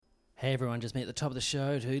Hey everyone, just me at the top of the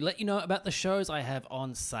show to let you know about the shows I have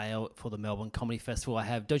on sale for the Melbourne Comedy Festival. I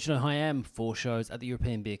have Don't You Know Who I Am, 4 shows at the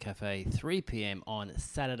European Beer Cafe, 3 p.m. on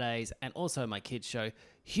Saturdays, and also my kids show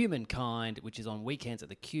Humankind, which is on weekends at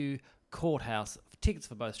the Q Courthouse. Tickets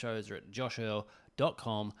for both shows are at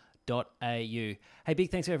joshearl.com.au. Hey, big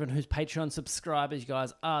thanks to everyone who's Patreon subscribers. You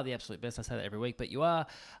guys are the absolute best. I say that every week, but you are.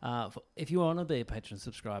 If you want to be a Patreon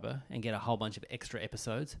subscriber and get a whole bunch of extra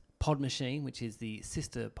episodes, Pod Machine, which is the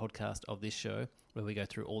sister podcast of this show, where we go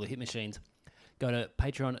through all the hit machines, go to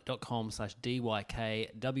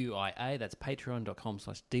patreon.com/DYKWIA. That's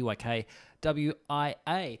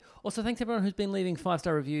patreon.com/DYKWIA. Also, thanks to everyone who's been leaving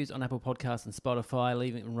 5-star reviews on Apple Podcasts and Spotify,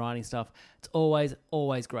 leaving and writing stuff. It's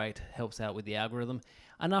always great. Helps out with the algorithm.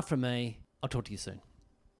 Enough from me. I'll talk to you soon.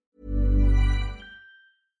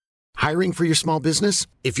 Hiring for your small business?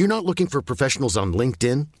 If you're not looking for professionals on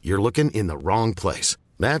LinkedIn, you're looking in the wrong place.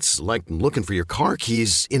 That's like looking for your car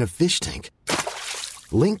keys in a fish tank.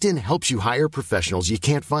 LinkedIn helps you hire professionals you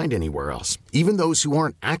can't find anywhere else, even those who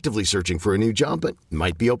aren't actively searching for a new job but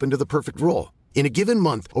might be open to the perfect role. In a given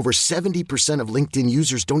month, over 70% of LinkedIn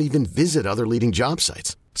users don't even visit other leading job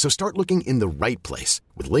sites. So start looking in the right place.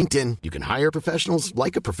 With LinkedIn, you can hire professionals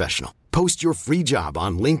like a professional. Post your free job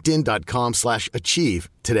on linkedin.com/achieve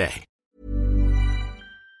today.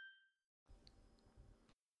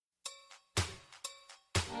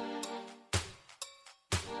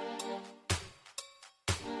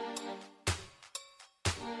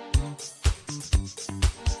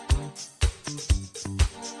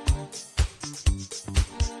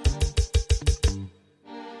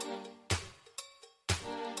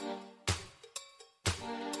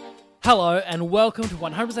 Hello and welcome to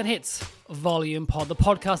 100% Hits Volume Pod, the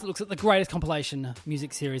podcast that looks at the greatest compilation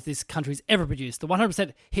music series this country's ever produced, the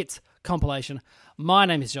 100% Hits compilation. My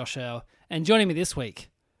name is Josh Earl, and joining me this week,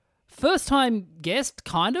 first-time guest,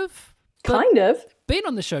 kind of? Been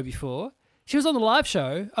on the show before. She was on the live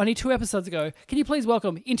show only 2 episodes ago. Can you please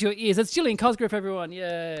welcome into your ears? It's Gillian Cosgriff, everyone.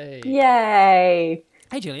 Yay. Yay.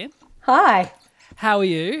 Hey, Gillian. Hi. How are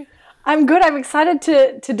you? I'm good. I'm excited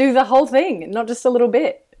to do the whole thing, not just a little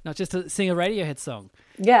bit. Not just to sing a Radiohead song.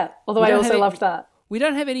 Yeah, although I also loved that. We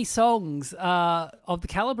don't have any songs of the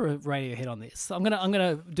caliber of Radiohead on this. I'm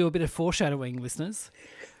gonna do a bit of foreshadowing, listeners.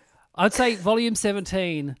 I'd say Volume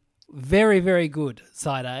 17, very, very good,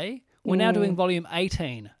 Side A. We're now doing Volume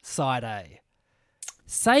 18, Side A.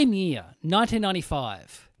 Same year,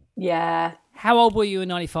 1995. Yeah. How old were you in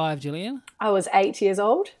 95, Gillian? I was 8 years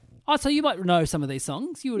old. Oh, so you might know some of these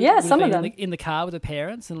songs. You would some of them. In the car with the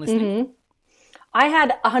parents and listening. Mm-hmm. I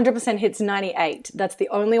had 100% Hits 98. That's the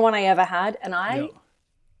only one I ever had. And I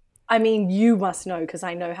mean, you must know because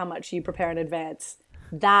I know how much you prepare in advance.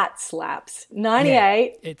 That slaps.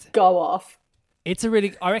 98, go off. It's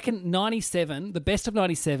I reckon 97, the best of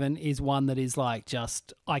 97 is one that is like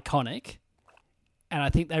just iconic. And I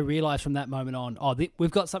think they realised from that moment on,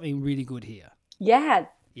 we've got something really good here. Yeah.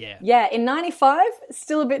 Yeah. Yeah, in 95,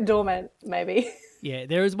 still a bit dormant, maybe. Yeah,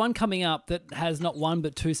 there is one coming up that has not one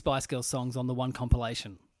but 2 Spice Girls songs on the one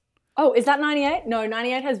compilation. Oh, is that 98? No,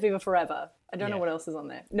 98 has Viva Forever. I don't know what else is on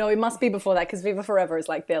there. No, it must be before that because Viva Forever is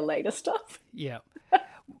like their later stuff. Yeah.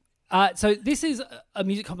 So this is a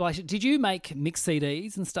music compilation. Did you make mix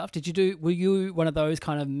CDs and stuff? Were you one of those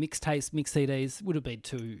kind of mix CDs? Would have been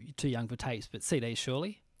too young for tapes, but CDs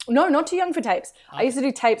surely? No, not too young for tapes. I used to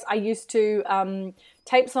do tapes. I used to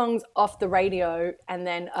tape songs off the radio and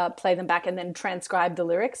then play them back and then transcribe the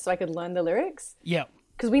lyrics so I could learn the lyrics. Yeah.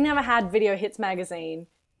 Because we never had Video Hits magazine.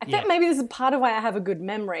 I think maybe this is part of why I have a good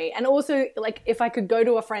memory. And also, like, if I could go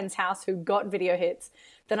to a friend's house who got Video Hits,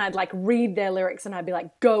 then I'd, like, read their lyrics and I'd be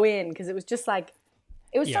like, go in. Because it was just, like,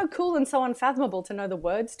 it was so cool and so unfathomable to know the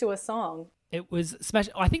words to a song. It was smash.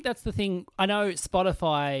 I think that's the thing. I know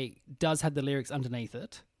Spotify does have the lyrics underneath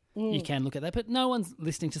it. You can look at that, but no one's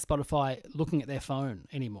listening to Spotify looking at their phone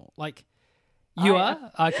anymore. Like, you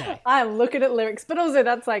are? Okay. I'm looking at lyrics, but also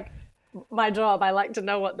that's like my job. I like to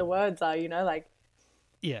know what the words are, like.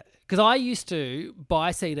 Yeah, because I used to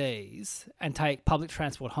buy CDs and take public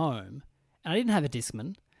transport home, and I didn't have a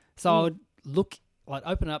Discman, so I would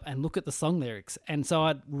open up and look at the song lyrics, and so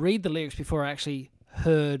I'd read the lyrics before I actually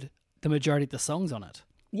heard the majority of the songs on it.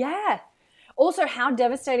 Yeah. Also, how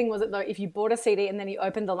devastating was it though if you bought a CD and then you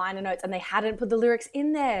opened the liner notes and they hadn't put the lyrics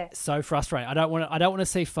in there? So frustrating. I don't want to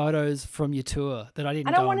see photos from your tour that I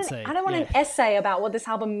didn't go and see. I don't want an essay about what this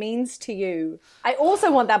album means to you. I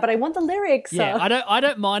also want that, but I want the lyrics. Yeah, I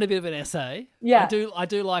don't mind a bit of an essay. Yeah, I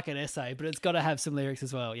do like an essay, but it's got to have some lyrics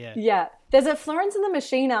as well. Yeah. Yeah. There's a Florence and the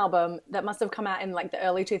Machine album that must have come out in like the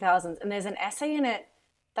early 2000s, and there's an essay in it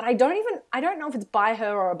that I don't know if it's by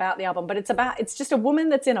her or about the album, but it's just a woman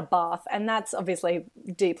that's in a bath, and that's obviously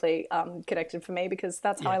deeply connected for me because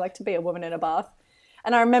that's how I like to be, a woman in a bath.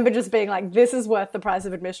 And I remember just being like, this is worth the price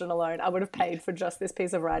of admission alone. I would have paid for just this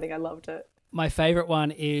piece of writing. I loved it. My favourite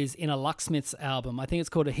one is in a Lucksmiths album. I think it's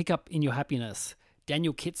called A Hiccup in Your Happiness.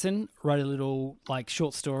 Daniel Kitson wrote a little like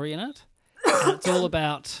short story in it. And it's all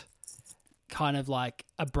about kind of like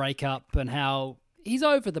a breakup and how he's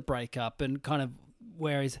over the breakup and kind of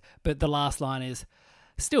but the last line is,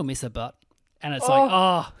 still miss her butt. And it's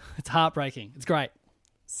it's heartbreaking. It's great.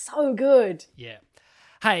 So good. Yeah.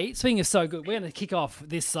 Hey, speaking of so good, we're going to kick off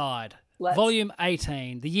this side. Let's. Volume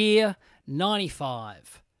 18, the year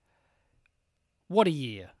 95. What a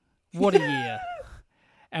year. What a year.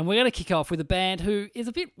 And we're going to kick off with a band who is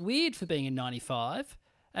a bit weird for being in 95,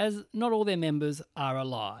 as not all their members are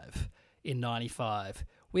alive in 95.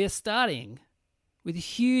 We are starting with a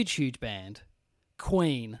huge, huge band,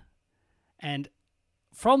 Queen. And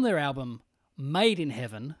from their album, Made in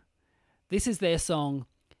Heaven, this is their song,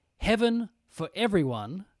 Heaven for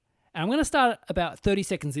Everyone. And I'm going to start about 30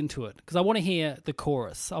 seconds into it because I want to hear the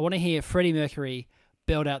chorus. I want to hear Freddie Mercury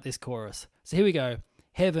belt out this chorus. So here we go.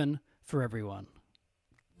 Heaven for Everyone.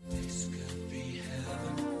 This could be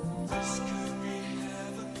heaven. This could be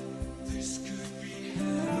heaven. This could be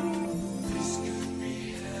heaven. This could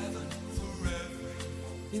be heaven for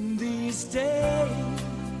everyone. In these days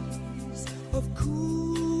of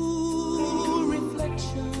cool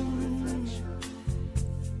reflection,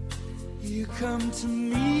 you come to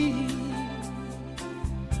me,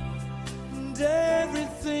 and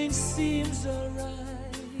everything seems alright.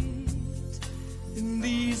 In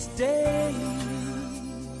these days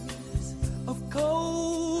of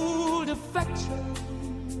cold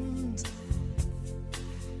affections,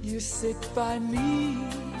 you sit by me,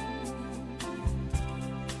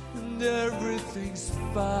 and everything's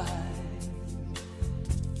fine.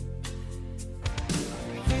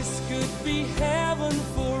 This could be heaven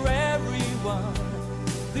for everyone.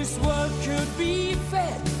 This world could be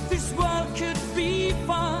fed. This world could be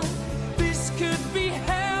fun. This could be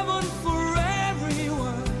heaven for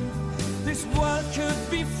everyone. This world could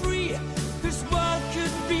be free. This world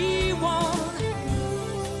could be one.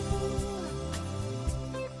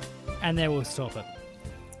 And there we'll stop it.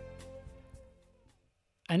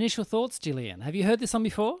 Initial thoughts, Gillian. Have you heard this song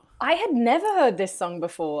before? I had never heard this song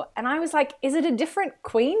before. And I was like, is it a different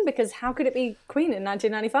Queen? Because how could it be Queen in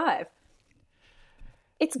 1995?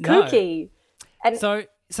 It's kooky. No. And so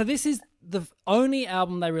this is the only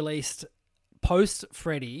album they released post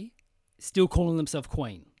Freddie, still calling themselves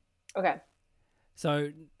Queen. Okay.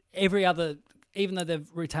 So every other, even though they've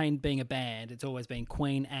retained being a band, it's always been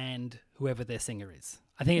Queen and whoever their singer is.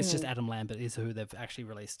 I think it's just Adam Lambert is who they've actually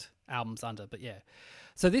released albums under. But yeah.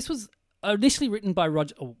 So this was initially written by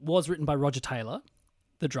Roger Taylor,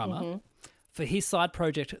 the drummer, for his side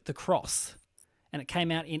project, The Cross. And it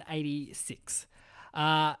came out in 86.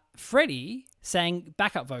 Freddie sang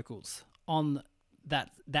backup vocals on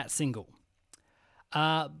that single.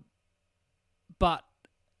 But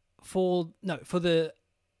for the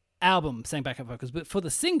album sang backup vocals, but for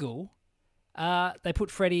the single, they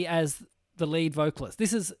put Freddie as the lead vocalist.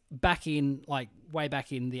 This is way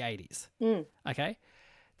back in the 80s. Okay.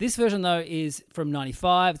 This version though is from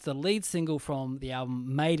 95. It's the lead single from the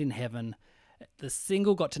album Made in Heaven. The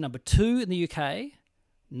single got to number 2 in the UK,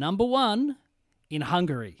 number 1 in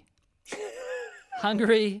Hungary.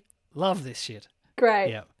 Hungary love this shit.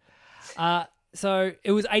 Great. Yeah. So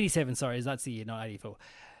it was 87, sorry, that's the year, not 84.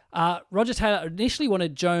 Roger Taylor initially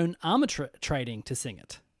wanted Joan Armatrading to sing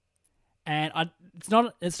it. And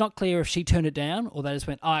it's not clear if she turned it down or they just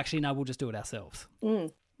went, oh, actually, no, we'll just do it ourselves.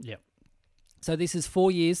 Yeah. So this is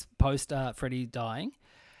 4 years post Freddie dying.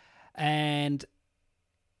 And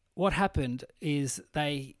what happened is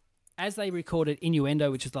as they recorded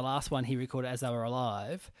Innuendo, which is the last one he recorded as they were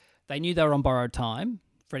alive, they knew they were on borrowed time.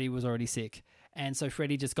 Freddie was already sick. And so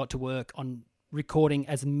Freddie just got to work on recording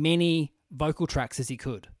as many vocal tracks as he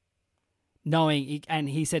could. And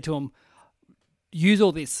he said to him, use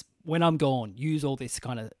all this when I'm gone, use all this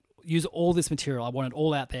material. I want it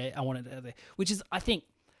all out there. I want it out there, which is, I think,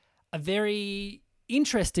 a very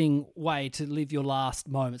interesting way to live your last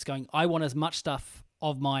moments, going, I want as much stuff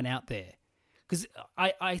of mine out there. Because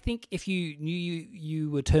I think if you knew you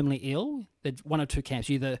were terminally ill, there's one of two camps.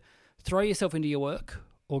 You either throw yourself into your work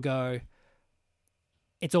or go,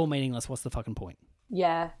 it's all meaningless. What's the fucking point?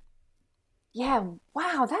 Yeah. Yeah.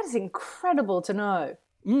 Wow. That is incredible to know.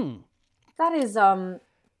 That is, I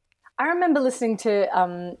remember listening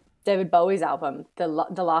to David Bowie's album, the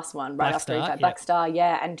last one, right after he died, Black Star,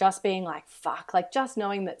 yeah, and just being like, fuck, like just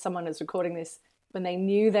knowing that someone is recording this when they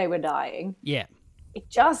knew they were dying. Yeah. It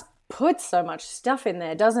just puts so much stuff in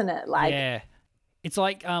there, doesn't it? Like, yeah. It's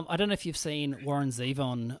like, I don't know if you've seen Warren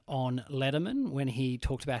Zevon on Letterman when he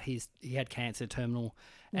talked about he had cancer, terminal,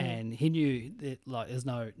 and he knew that like there's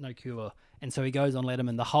no cure. And so he goes on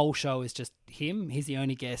Letterman. The whole show is just him. He's the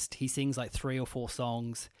only guest. He sings like 3 or 4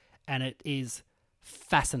 songs, and it is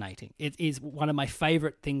fascinating. It is one of my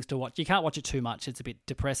favorite things to watch. You can't watch it too much. It's a bit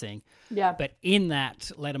depressing. Yeah. But in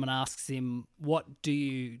that, Letterman asks him, what do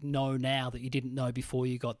you know now that you didn't know before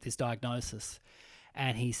you got this diagnosis?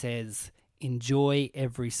 And he says, enjoy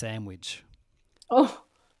every sandwich. Oh.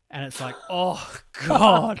 And it's like, oh,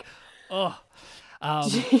 God. Oh.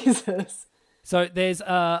 Jesus. So there's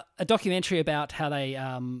a documentary about how they,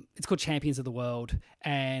 it's called Champions of the World,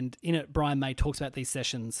 and in it Brian May talks about these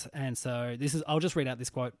sessions. And so I'll just read out this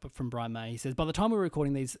quote from Brian May. He says, by the time we were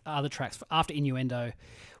recording these other tracks after Innuendo,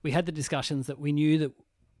 we had the discussions that we knew that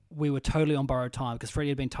we were totally on borrowed time because Freddie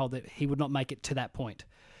had been told that he would not make it to that point.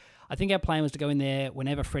 I think our plan was to go in there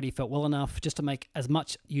whenever Freddie felt well enough, just to make as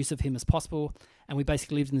much use of him as possible. And we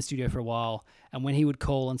basically lived in the studio for a while. And when he would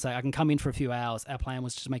call and say, I can come in for a few hours, our plan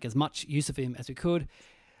was just to make as much use of him as we could.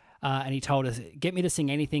 And he told us, get me to sing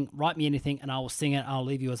anything, write me anything, and I will sing it. And I'll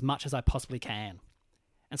leave you as much as I possibly can.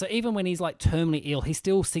 And so even when he's like terminally ill, he's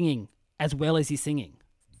still singing as well as he's singing.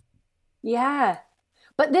 Yeah.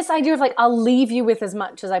 But this idea of like, I'll leave you with as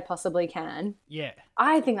much as I possibly can. Yeah.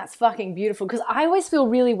 I think that's fucking beautiful because I always feel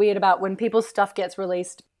really weird about when people's stuff gets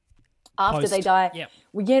released after they die. Yep.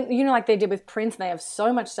 You know, like they did with Prince, and they have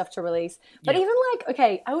so much stuff to release. But even like,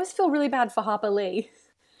 okay, I always feel really bad for Harper Lee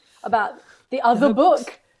about the other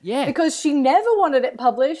book. Yeah. Because she never wanted it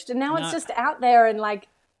published, and now it's just out there, and like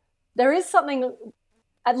there is something,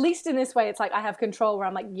 at least in this way, it's like I have control where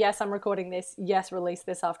I'm like, yes, I'm recording this. Yes, release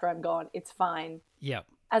this after I'm gone. It's fine. Yeah.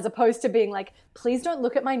 As opposed to being like, please don't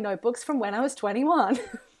look at my notebooks from when I was 21.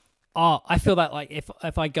 Oh, I feel that like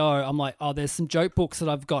if I go, I'm like, oh, there's some joke books that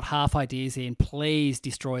I've got half ideas in. Please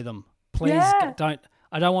destroy them. Please don't.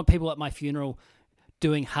 I don't want people at my funeral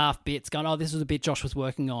doing half bits going, oh, this was a bit Josh was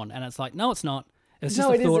working on. And it's like, no, it's not. It's just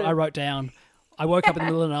a thought I wrote down. I woke up in the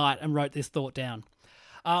middle of the night and wrote this thought down.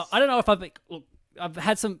 I don't know if I've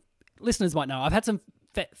had some, listeners might know, I've had some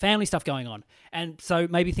family stuff going on. And so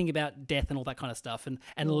maybe think about death and all that kind of stuff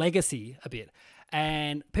and legacy a bit.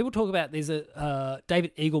 And people talk about, there's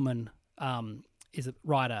David Eagleman is a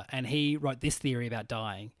writer, and he wrote this theory about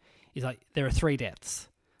dying. He's like, there are 3 deaths.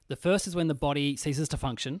 The first is when the body ceases to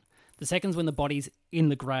function. The second is when the body's in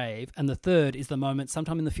the grave. And the third is the moment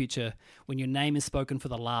sometime in the future when your name is spoken for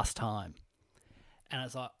the last time. And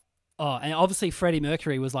it's like, oh, and obviously Freddie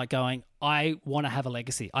Mercury was like going, I want to have a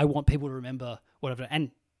legacy. I want people to remember what I've done.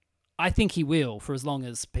 And I think he will, for as long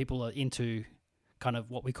as people are into kind of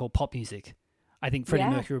what we call pop music. I think Freddie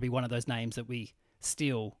Mercury will be one of those names that we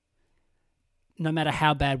still, no matter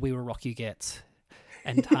how bad We Will Rock You gets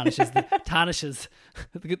and tarnishes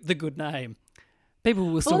the good name, people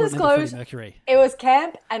will still remember Freddie Mercury. It was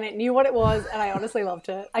camp and it knew what it was, and I honestly loved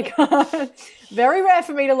it. I can't. Very rare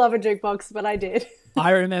for me to love a jukebox, but I did. I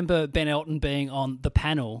remember Ben Elton being on The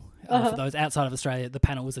Panel. For those outside of Australia, The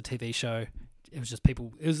Panel was a TV show. It was just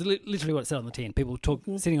people, it was literally what it said on the tin. People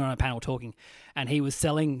sitting on a panel talking, and he was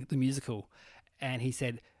selling the musical. And he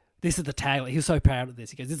said, this is the tagline. He was so proud of this.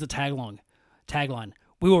 He goes, this is the tagline.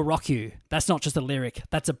 We will rock you. That's not just a lyric.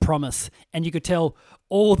 That's a promise. And you could tell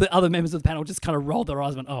all the other members of the panel just kind of rolled their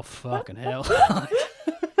eyes and went, oh, fucking hell.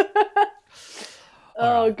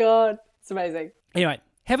 Oh, God. It's amazing. Anyway,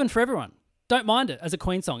 Heaven for Everyone. Don't mind it as a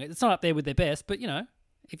Queen song. It's not up there with their best, but, you know,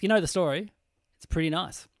 if you know the story, it's pretty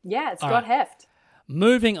nice. Yeah, it's got heft.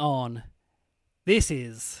 Moving on.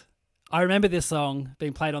 I remember this song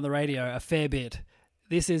being played on the radio a fair bit.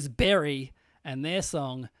 This is Berry and their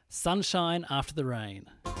song, Sunshine After the Rain.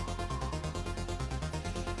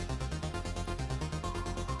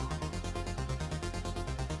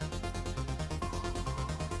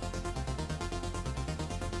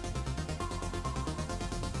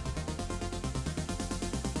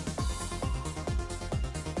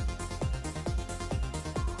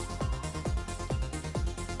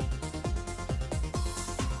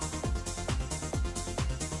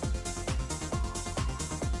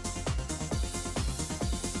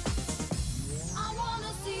 I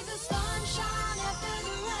wanna see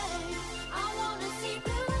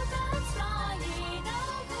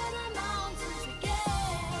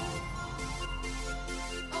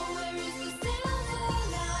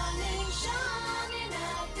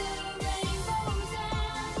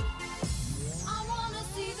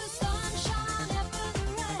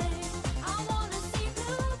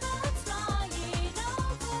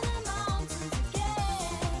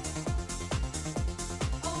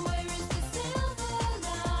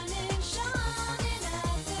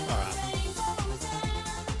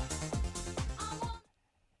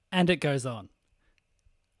And It Goes On.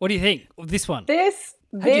 What do you think of this one? Had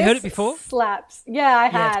you heard it before? Slaps. Yeah, I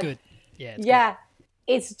had. Yeah, it's good. Yeah, it's good.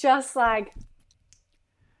 It's just like,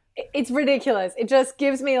 it's ridiculous. It just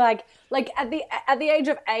gives me like at the age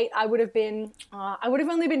of 8, I would have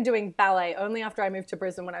only been doing ballet. Only after I moved to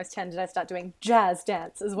Brisbane when I was 10 did I start doing jazz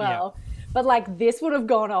dance as well. Yeah. But like this would have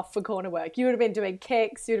gone off for corner work. You would have been doing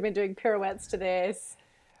kicks. You would have been doing pirouettes to this.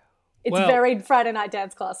 It's very Friday night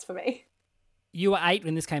dance class for me. You were 8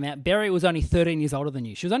 when this came out. Berry was only 13 years older than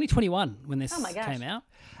you. She was only 21 when this came out.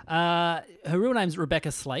 Her real name's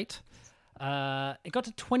Rebecca Slate. It got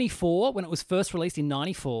to 24 when it was first released in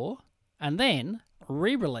 94 and then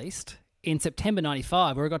re-released in September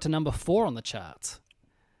 95 where it got to number 4 on the charts.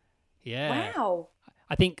 Yeah. Wow.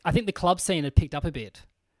 I think the club scene had picked up a bit.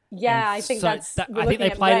 Yeah, I think I think they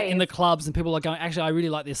played it in the clubs and people are going, actually, I really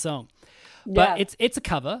like this song. But it's a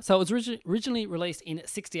cover. So it was originally released in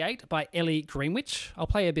 68 by Ellie Greenwich. I'll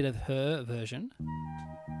play a bit of her version.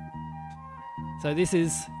 So this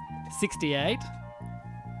is 68.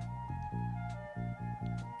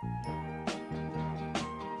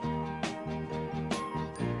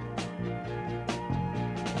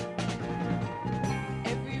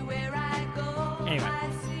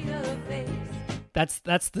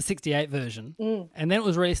 That's the 68 version. And then it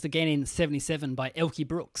was released again in 77 by Elkie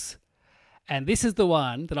Brooks. And this is the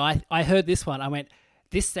one that I heard this one. I went,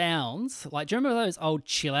 this sounds like, do you remember those old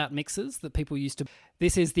chill out mixes that people used to?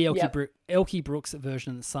 This is the Elkie Brooks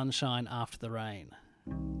version, Sunshine After the Rain.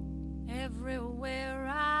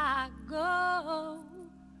 Everywhere I go,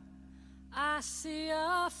 I see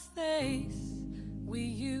your face. We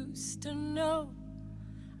used to know.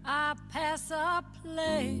 I pass a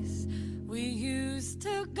place we used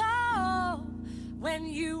to go when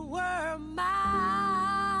you were mine.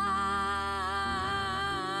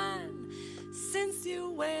 Since you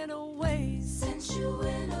went away.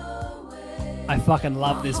 I fucking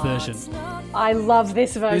love this version. I love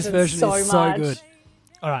this version. This version so is much. So good.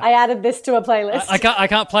 All right. I added this to a playlist. I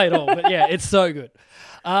can't play it all, but yeah, it's so good.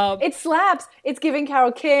 It slaps. It's giving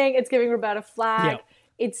Carole King. It's giving Roberta Flack. Yep.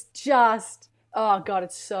 It's just, oh God,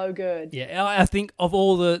 it's so good. Yeah, I think of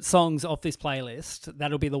all the songs off this playlist,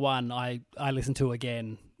 that'll be the one I listen to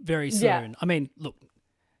again very soon. Yeah. I mean, look,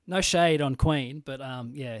 no shade on Queen, but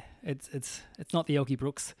it's not the Elkie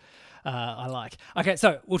Brooks I like. Okay,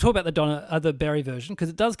 so we'll talk about the Berry version because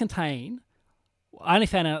it does contain, I only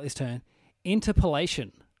found out at this turn,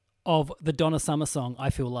 interpolation of the Donna Summer song "I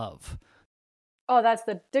Feel Love." Oh, that's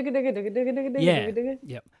the digga digga digga digga digga digga digga.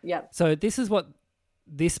 Yep. Yep. So this is what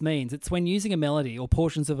this means. It's when using a melody or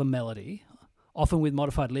portions of a melody, often with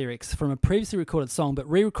modified lyrics, from a previously recorded song, but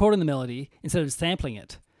re-recording the melody instead of sampling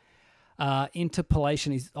it.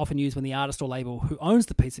 Interpolation is often used when the artist or label who owns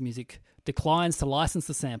the piece of music declines to license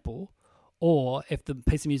the sample, or if the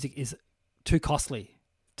piece of music is too costly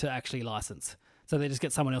to actually license. So they just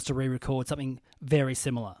get someone else to re-record something very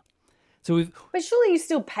similar. But surely you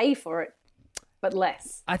still pay for it, but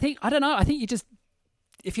less. I don't know. I think you just,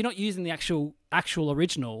 if you're not using the actual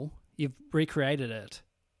original, you've recreated it.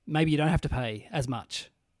 Maybe you don't have to pay as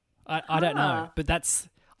much. I don't know, but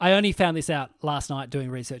I only found this out last night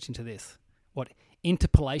doing research into this, what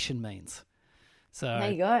interpolation means. So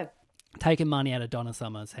there you go. Taking money out of Donna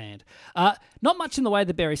Summer's hand. Not much in the way of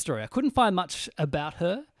the Berry story. I couldn't find much about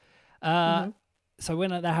her. So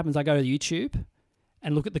when that happens, I go to YouTube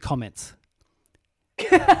and look at the comments.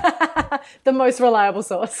 The most reliable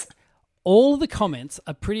source. All of the comments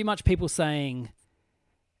are pretty much people saying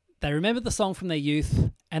they remember the song from their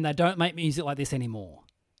youth and they don't make music like this anymore.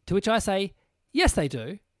 To which I say, yes, they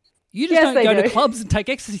do. You just don't go to clubs and take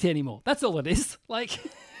ecstasy anymore. That's all it is. Like,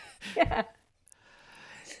 yeah.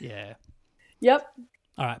 Yeah. Yep.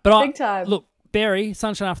 All right. But big time. Look, Berry,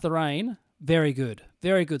 Sunshine After the Rain, very good.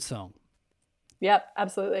 Very good song. Yep,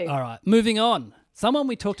 absolutely. All right. Moving on. Someone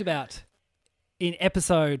we talked about in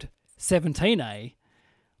episode 17A,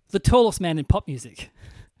 the tallest man in pop music.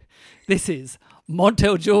 This is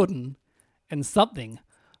Montel Jordan and Something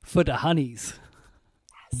for the Honeys.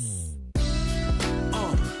 Yes.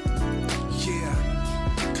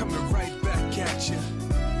 Yeah, coming right back at you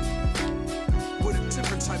with a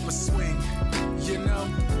different type of swing, you know.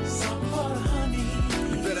 Something for the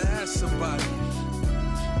honey. You better ask somebody.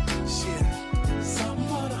 Yeah, something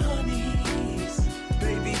for the honeys.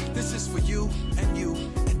 Baby, this is for you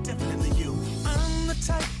and definitely you. I'm the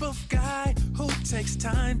type of guy who takes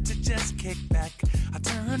time to just kick back. I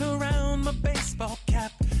turn around my baseball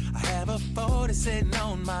cap. I have a 40 sitting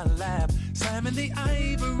on my lap, slamming the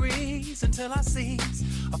ivories until I seize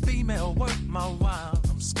a female worth my while.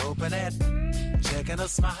 I'm scoping it, checking her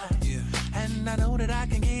smile, yeah. And I know that I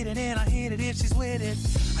can get it in. I hit it if she's with it.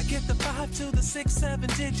 I get the 5 to the 6, 7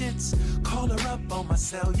 digits. Call her up on my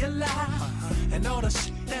cellular. And all the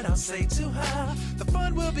shit that I'll say to her. The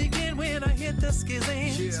fun will begin when I hit the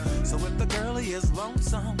skizzins. So if the girlie is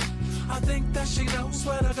lonesome, I think that she knows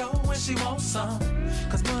where to go when she wants some.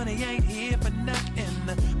 Cause money ain't here for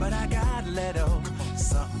nothing, but I got little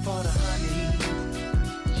something for the honey.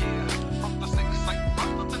 Yeah, from the six like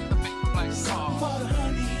brothers in the big black Something song. for the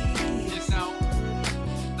honey. You know,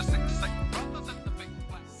 the six like brothers in the big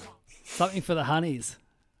black song. Something for the honeys.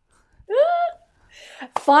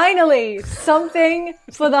 Finally, something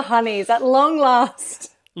for the honeys at long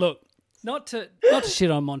last. Look, not to shit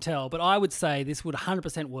on Montel, but I would say this would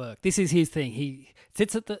 100% work. This is his thing. He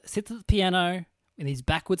sits at the piano in his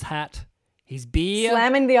backwards hat, his beer,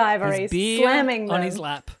 Slamming the his ivories, beer slamming them. on his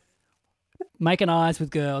lap, making eyes with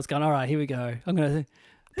girls, going, "All right, here we go. I'm going to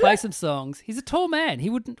play some songs." He's a tall man. He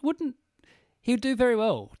would do very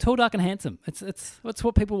well. Tall, dark, and handsome. It's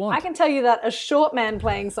what people want. I can tell you that a short man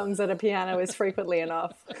playing songs at a piano is frequently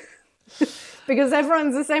enough. Because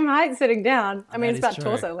everyone's the same height sitting down. I mean, it's about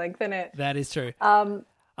torso length, isn't it? That is true.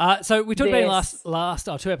 So we talked about him last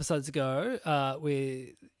 2 episodes ago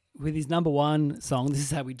with his number one song, "This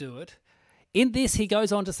Is How We Do It." In this, he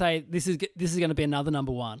goes on to say this is going to be another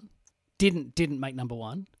number one. Didn't make number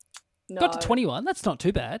one. No. Got to 21. That's not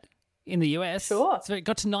too bad in the US. Sure. So it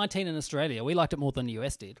got to 19 in Australia. We liked it more than the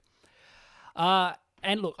US did.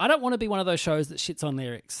 And look, I don't want to be one of those shows that shits on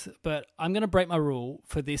lyrics, but I'm going to break my rule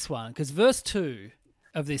for this one because verse 2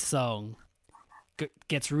 of this song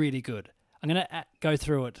gets really good. I'm going to go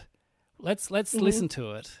through it. Let's listen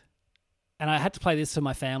to it. And I had to play this to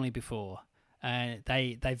my family before, and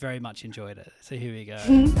they very much enjoyed it. So here we go.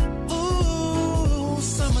 Ooh,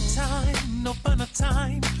 summertime, no funner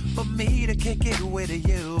time for me to kick it with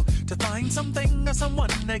you. To find something or someone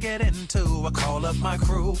to get into. I call up my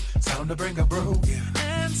crew, time to bring a brew.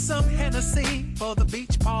 And some Hennessy for the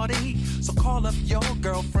beach party. So call up your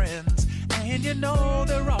girlfriends. And you know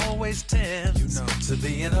they're always 10 to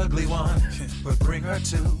be an ugly one, but bring her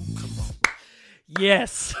too. Come on.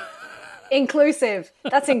 Yes. Inclusive.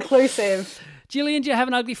 That's inclusive. Gillian, do you have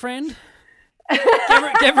an ugly friend?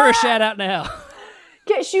 give her a shout out now.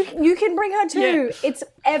 Yes, you can bring her too. Yeah.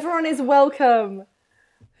 Everyone is welcome.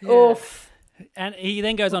 Yeah. Oof. And he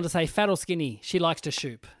then goes on to say, fat or skinny, she likes to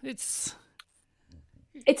shoot. It's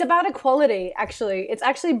about equality, actually. It's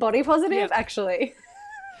actually body positive, actually.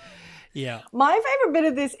 Yeah. My favorite bit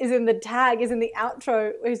of this is in the tag, is in the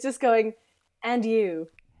outro, where he's just going, and you,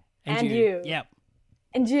 and you. Yep.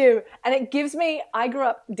 And you. And it gives me, I grew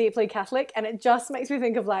up deeply Catholic, and it just makes me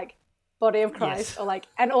think of like body of Christ, or like,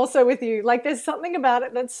 and also with you. Like there's something about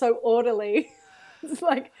it that's so orderly. It's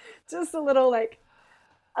like just a little like,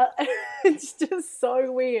 it's just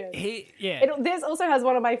so weird. This also has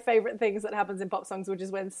one of my favorite things that happens in pop songs, which is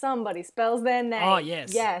when somebody spells their name. Oh,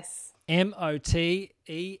 yes. Yes. Motell.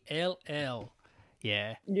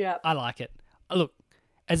 Yeah. Yeah. I like it. Look,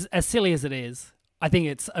 as silly as it is, I think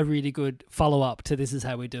it's a really good follow-up to This Is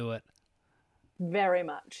How We Do It. Very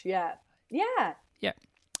much. Yeah. Yeah. Yeah.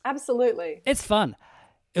 Absolutely. It's fun.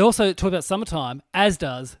 It also talks about summertime, as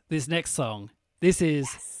does this next song. This is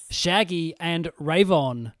Shaggy and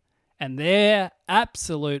Rayvon and their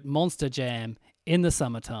absolute monster jam in the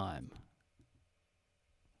summertime.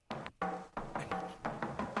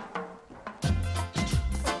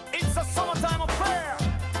 It's a summertime affair.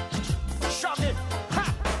 Shaggy,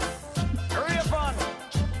 ha, Rayvon,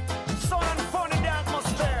 sun and fun in the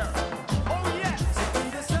atmosphere. Oh yes.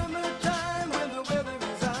 In the summertime when the weather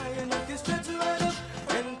is high and you can stretch right up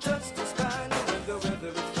and touch the sky. And when the weather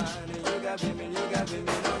is fine and you got women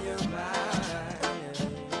on your mind.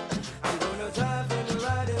 I'm gonna drive and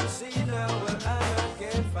ride and see now what I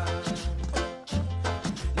can find.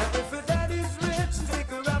 Now if her daddy's rich, take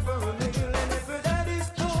her out for a meal, and if her daddy's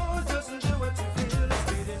poor, doesn't do what you feel. It's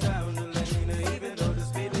speeding down the lane, even though the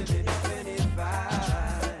speed limit is 25.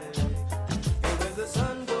 And when the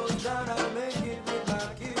sun goes down, I'll make it with my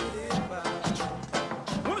cutie pie.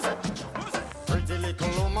 Who's it? Pretty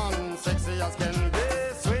little woman, sexy as can be,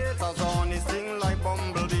 sweet as honey, sting like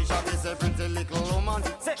bumblebee. Shaggy say, pretty little woman,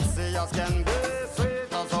 sexy as can be,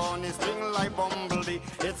 sweet as honey, sting like bumblebee.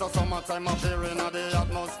 It's a summertime affair in the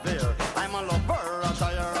atmosphere. I'm a lover,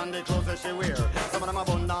 attire and the clothes that she wear. Some of them are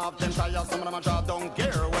bun up, them tires, some of them are draw down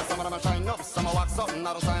gear. Well, some of them are shine up, some are wax up,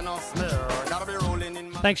 not a sign of smear. Gotta be rolling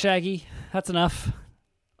in my... Thanks, Shaggy. That's enough.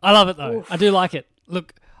 I love it, though. Oof. I do like it.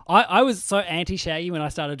 Look, I was so anti-Shaggy when I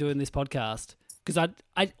started doing this podcast because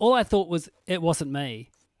all I thought was it wasn't me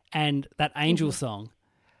and that Angel song,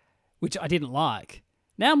 which I didn't like.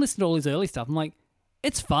 Now I'm listening to all his early stuff. I'm like,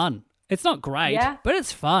 it's fun. It's not great, but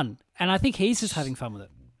it's fun. And I think he's just having fun with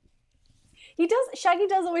it. Shaggy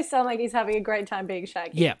does always sound like he's having a great time being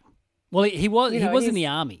Shaggy. Yeah. Well, he was he's in the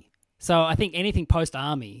army. So I think anything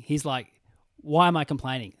post-army, he's like, why am I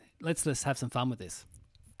complaining? Let's have some fun with this.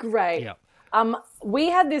 Great. Yeah. We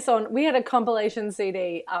had a compilation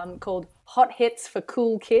CD called Hot Hits for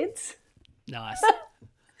Cool Kids. Nice.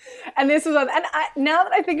 And this was now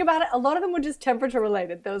that I think about it, a lot of them were just temperature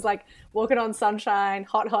related. There was like Walking on Sunshine,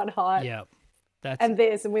 Hot, Hot, Hot. Yeah. And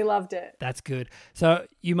we loved it. That's good. So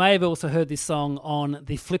you may have also heard this song on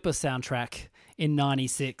the Flipper soundtrack in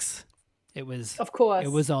 96. It was, of course, it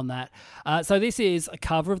was on that. So this is a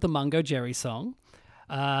cover of the Mungo Jerry song.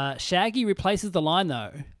 Shaggy replaces the line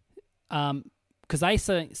though, because they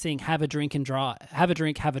sing "Have a drink and drive." Have a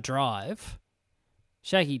drink, have a drive.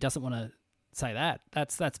 Shaggy doesn't want to say that.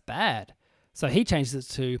 That's bad. So he changes it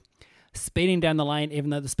to speeding down the lane,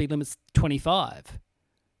 even though the speed limit's 25.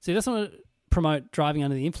 So he doesn't want to promote driving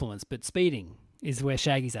under the influence, but speeding is where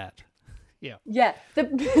Shaggy's at. Yeah. Yeah.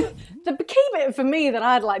 The key bit for me that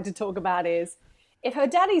I'd like to talk about is if her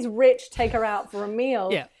daddy's rich, take her out for a meal.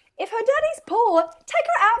 Yeah. If her daddy's poor, take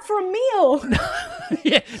her out for a meal.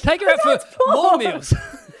 Yeah, take her out for more meals.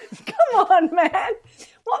 Come on, man.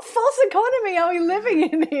 What false economy are we living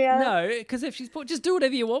in here? No, because if she's poor, just do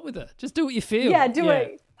whatever you want with her. Just do what you feel. Yeah, do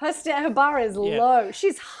it. Her bar is low.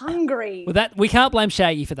 She's hungry. Well, we can't blame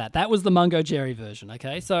Shaggy for that. That was the Mungo Jerry version,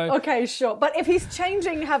 okay? So okay, sure. But if he's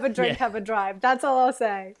changing have a drink, have a drive, that's all I'll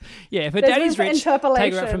say. Yeah, if her daddy's rich, take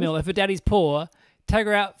her out for a meal. If her daddy's poor, take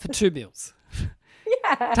her out for 2 meals.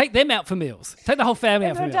 Yeah. Take them out for meals. Take the whole family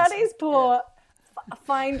out for meals. If her daddy's poor,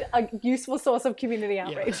 find a useful source of community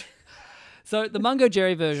outrage. Yeah. So the Mungo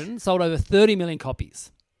Jerry version sold over 30 million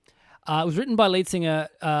copies. It was written by lead singer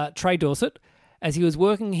Trey Dorset as he was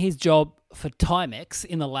working his job for Timex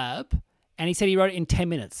in the lab, and he said he wrote it in 10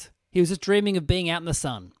 minutes. He was just dreaming of being out in the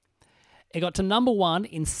sun. It got to number 1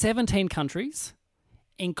 in 17 countries,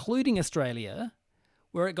 including Australia,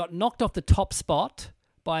 where it got knocked off the top spot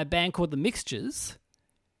by a band called The Mixtures.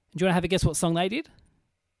 Do you want to have a guess what song they did?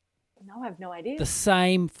 No, I have no idea. The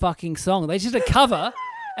same fucking song. They just did a cover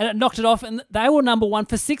and it knocked it off, and they were number 1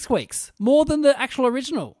 for 6 weeks, more than the actual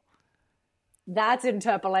original. That's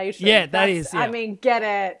interpolation. Yeah, that is. Yeah. I mean, get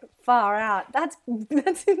it far out. That's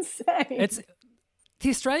insane. It's the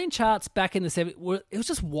Australian charts back in the 70s. It was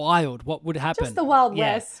just wild what would happen. Just the Wild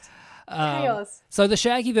West. Chaos. So the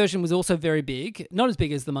Shaggy version was also very big, not as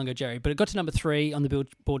big as the Mungo Jerry, but it got to number 3 on the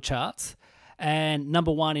Billboard charts and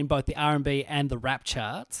number 1 in both the R&B and the rap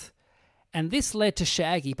charts. And this led to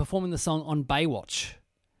Shaggy performing the song on Baywatch,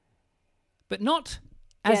 but not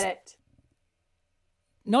as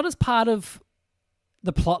part of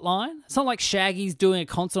the plot line. It's not like Shaggy's doing a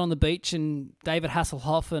concert on the beach and David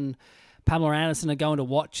Hasselhoff and Pamela Anderson are going to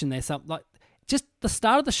watch, and there's something like just the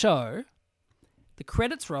start of the show, the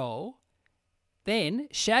credits roll, then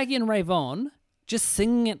Shaggy and Rayvon just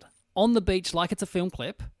singing it on the beach like it's a film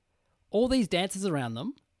clip, all these dancers around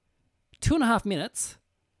them, 2.5 minutes,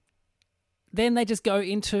 then they just go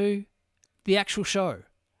into the actual show.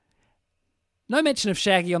 No mention of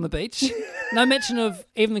Shaggy on the beach. No mention of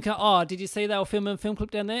even did you see they were filming a film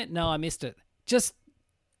clip down there? No, I missed it. Just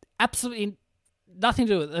absolutely nothing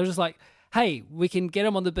to do with it. They were just like, hey, we can get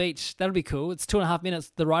them on the beach. That'll be cool. It's 2.5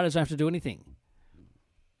 minutes. The writers don't have to do anything.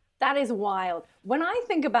 That is wild. When I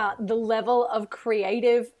think about the level of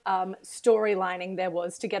creative storylining there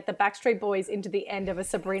was to get the Backstreet Boys into the end of a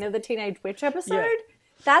Sabrina the Teenage Witch episode,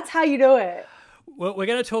 that's how you do it. Well, we're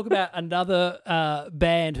going to talk about another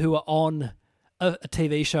band who are on a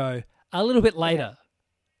TV show a little bit later.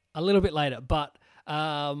 But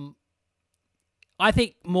I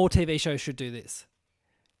think more TV shows should do this.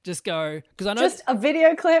 Just go, because I know just a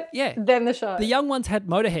video clip, then the show. The young ones had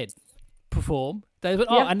Motorhead perform. They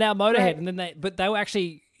went, and now Motorhead, right. And then they were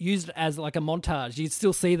actually used as like a montage. You'd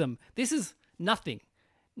still see them. This is nothing.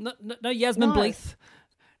 No Yasmin Bleeth.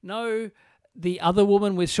 No, the other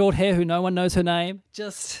woman with short hair who no one knows her name.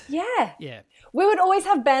 Just yeah. We would always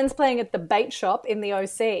have bands playing at the bait shop in the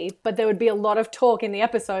OC, but there would be a lot of talk in the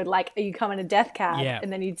episode, like, are you coming to Death Cab? Yeah. And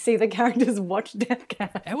then you'd see the characters watch Death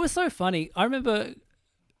Cab. It was so funny. I remember,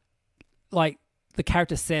 like, the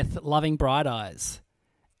character Seth loving Bright Eyes.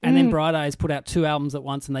 And then Bright Eyes put out 2 albums at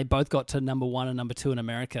once, and they both got to number 1 and number 2 in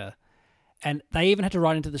America. And they even had to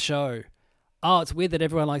write into the show, oh, it's weird that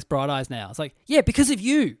everyone likes Bright Eyes now. It's like, yeah, because of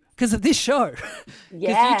you. Because of this show.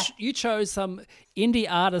 Yeah. You chose some indie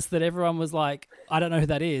artist that everyone was like, I don't know who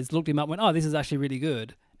that is, looked him up, went, oh, this is actually really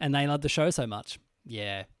good. And they loved the show so much.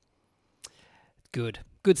 Yeah. Good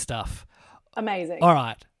stuff. Amazing. All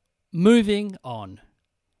right. Moving on.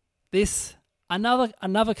 This, another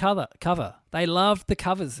cover. They loved the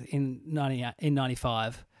covers in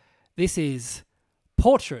 95. This is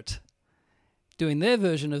Portrait doing their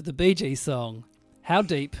version of the Bee Gees song, How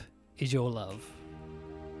Deep Is Your Love?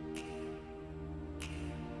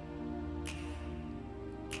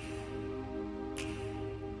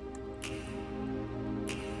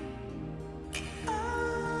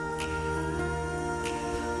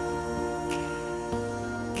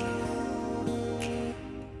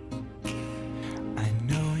 I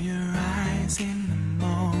know your eyes in the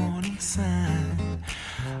morning sun.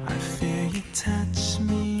 I feel you touch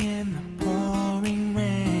me in the pouring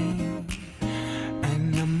rain.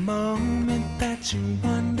 And the moment that you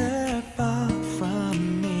wander far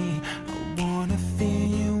from me, I wanna feel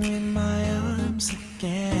you in my arms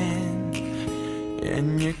again.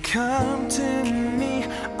 And you come to me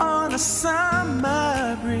on a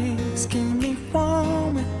summer breeze, keep me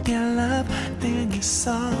warm with your love, then you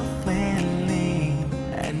softly leave.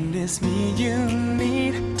 And it's me you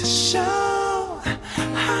need to show.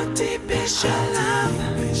 How deep is your love?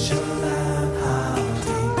 How deep is your love? How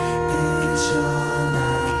deep is your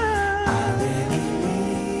love? I really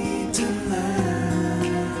need to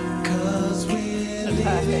learn, 'cause we're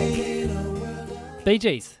living in a world. Bee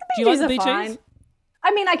Gees. Do you like the Bee Gees are Gees? fine.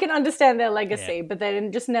 I mean, I can understand their legacy, but they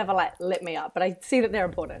didn't just never like lit me up. But I see that they're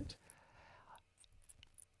important.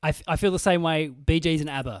 I feel the same way. Bee Gees and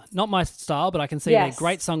ABBA. Not my style, but I can see Yes. they're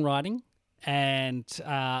great songwriting and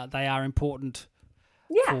they are important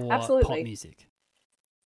Yeah, for absolutely. pop music.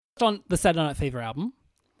 On the Saturday Night Fever album,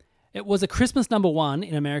 it was a Christmas #1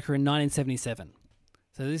 in America in 1977.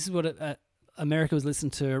 So this is what America was listening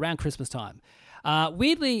to around Christmas time.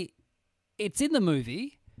 Weirdly, it's in the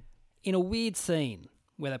movie in a weird scene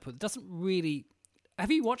where they put it. Doesn't really.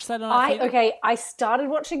 Have you watched Saturday Night Fever? I started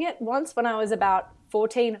watching it once when I was about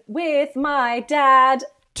 14 with my dad,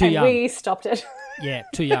 Too and young. we stopped it. Yeah,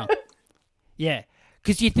 too young. Yeah,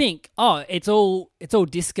 because you think, oh, it's all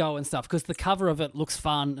disco and stuff. Because the cover of it looks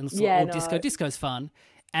fun and it's all disco. Disco's fun,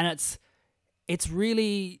 and it's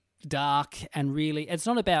really dark and really. It's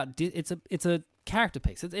not about. It's a character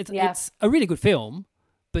piece. It's a really good film,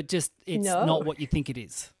 but just it's not what you think it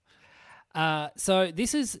is. So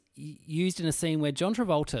this is used in a scene where John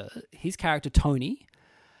Travolta, his character Tony,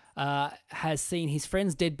 has seen his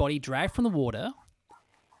friend's dead body dragged from the water.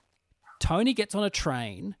 Tony gets on a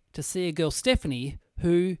train to see a girl, Stephanie,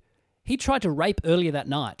 who he tried to rape earlier that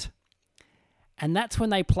night. And that's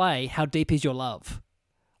when they play How Deep Is Your Love?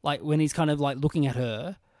 Like when he's kind of like looking at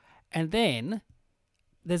her. And then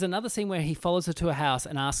there's another scene where he follows her to a house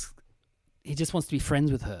and asks, he just wants to be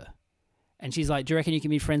friends with her. And she's like, do you reckon you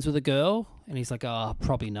can be friends with a girl? And he's like, oh,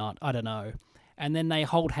 probably not. I don't know. And then they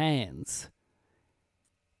hold hands.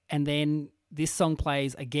 And then this song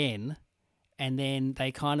plays again. And then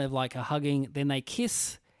they kind of like are hugging. Then they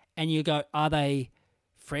kiss. And you go, are they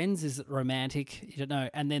friends? Is it romantic? You don't know.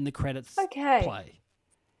 And then the credits play.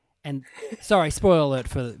 And sorry, spoiler alert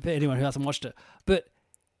for anyone who hasn't watched it.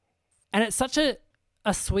 And it's such a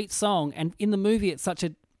sweet song. And in the movie, it's such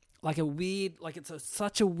a weird,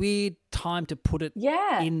 such a weird time to put it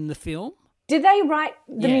in the film. Did they write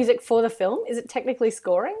the music for the film? Is it technically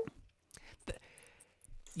scoring?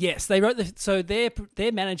 Yes, they wrote so their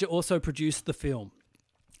manager also produced the film,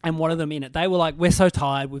 and one of them in it. They were like, "We're so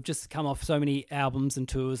tired. We've just come off so many albums and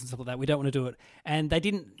tours and stuff like that. We don't want to do it." And they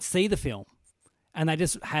didn't see the film, and they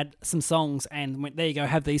just had some songs and went, "There you go,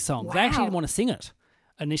 have these songs." Wow. They actually didn't want to sing it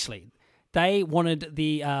initially. They wanted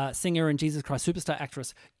the singer and Jesus Christ Superstar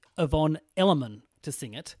actress Yvonne Elliman to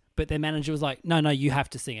sing it, but their manager was like, no, you have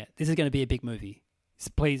to sing it. This is going to be a big movie.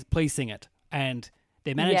 Please sing it. And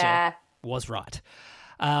their manager was right.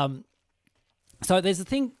 So there's a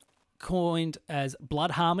thing coined as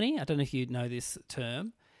blood harmony. I don't know if you know this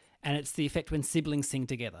term. And it's the effect when siblings sing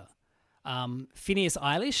together. Phineas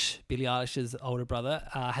Eilish, Billie Eilish's older brother,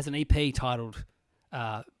 has an EP titled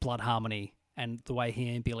Blood Harmony, and the way he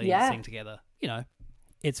and Billie sing together,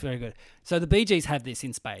 it's very good. So the Bee Gees have this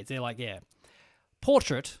in spades. They're like,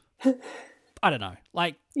 Portrait, I don't know.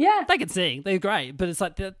 Like, they can sing. They're great. But it's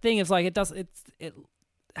like the thing is like it doesn't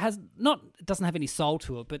have any soul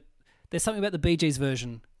to it, but there's something about the Bee Gees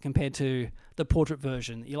version compared to the Portrait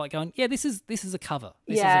version. You're like going, this is a cover.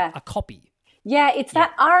 This is a copy. Yeah, it's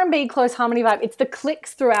that R&B close harmony vibe. It's the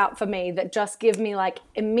clicks throughout for me that just give me like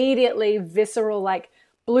immediately visceral, like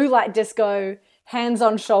blue light disco, hands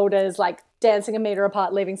on shoulders, like dancing a meter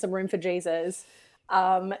apart, leaving some room for Jesus.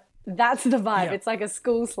 That's the vibe. Yeah. It's like a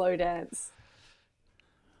school slow dance.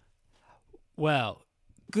 Well,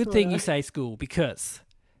 good thing you say school, because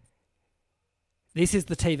this is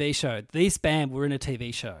the TV show. This band were in a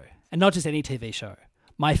TV show, and not just any TV show.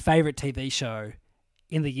 My favourite TV show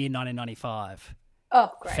in the year 1995.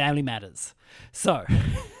 Oh, great. Family Matters. So,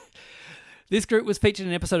 This group was featured in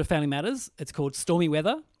an episode of Family Matters. It's called Stormy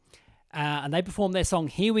Weather. And they performed their song,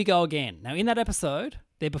 Here We Go Again. Now, in that episode,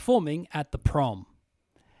 they're performing at the prom,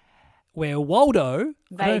 where Waldo...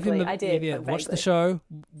 Vaguely, I did, Have you but watched the vaguely. show?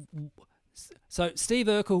 So Steve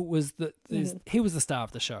Urkel was he was the star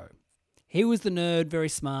of the show. He was the nerd, very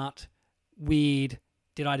smart, weird,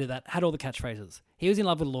 did I do that? Had all the catchphrases. He was in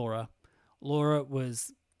love with Laura. Laura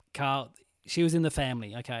was Carl. She was in the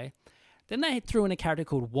family, okay? Then they threw in a character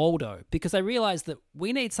called Waldo because they realised that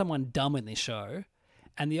we need someone dumb in this show,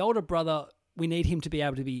 and the older brother, we need him to be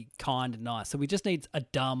able to be kind and nice. So we just need a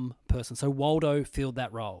dumb person. So Waldo filled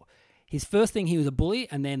that role. His first thing, he was a bully,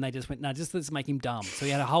 and then they just went, no, just let's make him dumb. So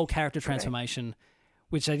he had a whole character transformation,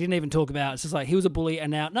 which they didn't even talk about. It's just like he was a bully,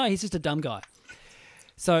 and now, no, he's just a dumb guy.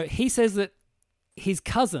 So he says that his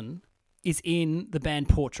cousin is in the band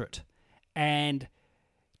Portrait, and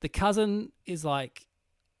the cousin is like,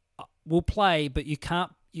 we'll play, but you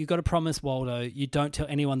got to promise, Waldo, you don't tell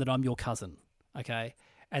anyone that I'm your cousin, okay?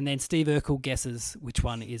 And then Steve Urkel guesses which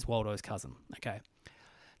one is Waldo's cousin, okay?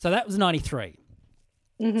 So that was 93.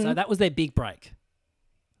 So that was their big break,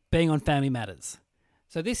 being on Family Matters.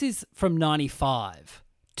 So this is from 95,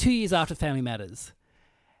 2 years after Family Matters,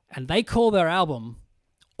 and they call their album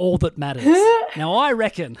All That Matters. Now, I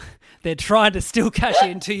reckon they're trying to still cash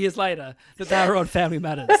in 2 years later that they were on Family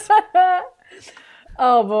Matters.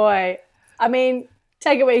 Oh, boy. I mean,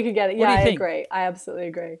 take it where you can get it. What do Yeah, you I think? agree. I absolutely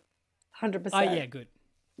agree. 100%. Oh, yeah, good.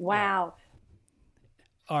 Wow.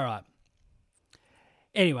 All right.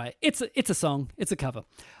 Anyway, it's a song. It's a cover.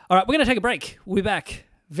 All right, we're going to take a break. We'll be back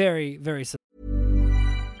very, very soon.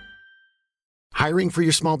 Hiring for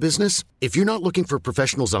your small business? If you're not looking for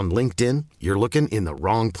professionals on LinkedIn, you're looking in the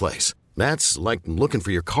wrong place. That's like looking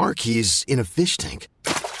for your car keys in a fish tank.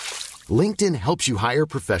 LinkedIn helps you hire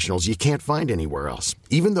professionals you can't find anywhere else,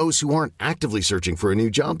 even those who aren't actively searching for a new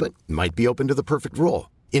job but might be open to the perfect role.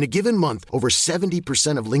 In a given month, over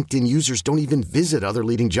 70% of LinkedIn users don't even visit other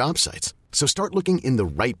leading job sites. So start looking in the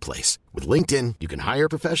right place. With LinkedIn, you can hire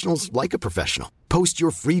professionals like a professional. Post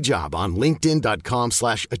your free job on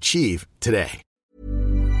linkedin.com/achieve today.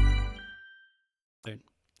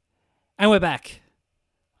 And we're back.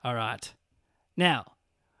 All right. Now,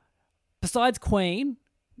 besides Queen,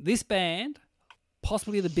 this band,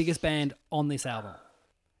 possibly the biggest band on this album.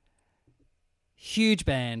 Huge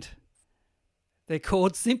band. They're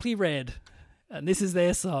called Simply Red, and this is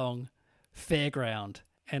their song, Fairground.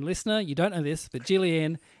 And listener, you don't know this, but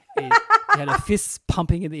Gillian had her fists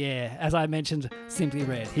pumping in the air as I mentioned Simply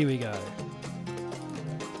Red. Here we go.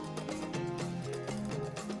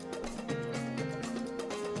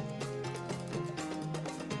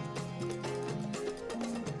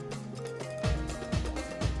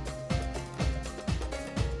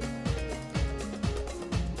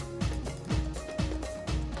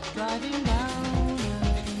 Driving down an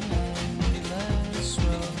endless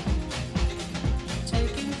road,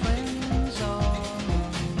 taking friends on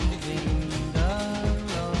moving the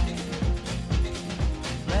road.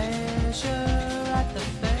 Pleasure at the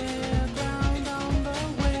fairground on the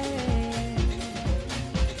way.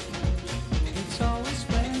 It's always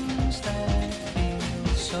friends that feel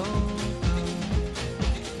so good.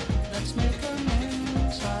 Let's make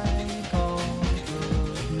amends like all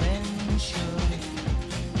good men should.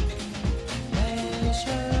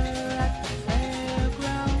 At the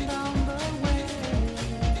fairground on the way.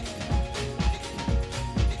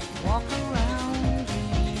 Walk around, be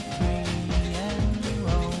free and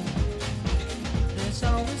roam. There's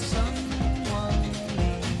always someone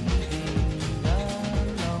leaving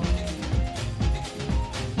alone.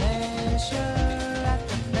 Pleasure at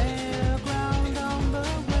the fairground on the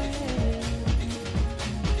way.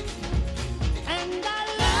 And I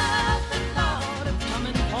love the thought of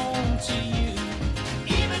coming home to you.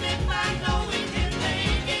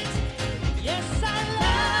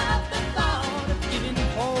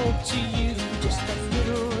 To you, just a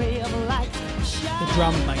little ray of light. The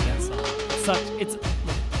drums make that song.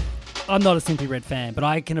 I'm not a Simply Red fan, but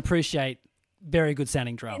I can appreciate very good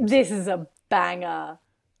sounding drums. This is a banger.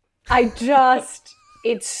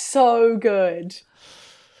 It's so good.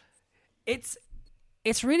 It's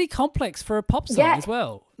really complex for a pop song as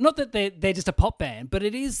well. Not that they're just a pop band, but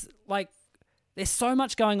it is like there's so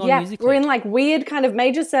much going on musically. We're in like weird kind of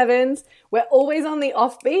major sevens. We're always on the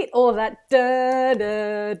offbeat. All of that da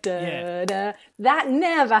da da da. That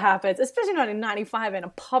never happens, especially not in 95 in a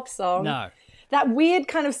pop song. No. That weird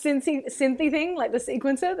kind of synthy thing, like the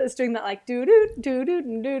sequencer that's doing that like doo doo doo doo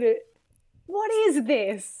doo doo. What is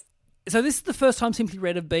this? So this is the first time Simply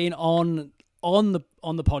Red have been on the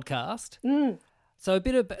podcast. So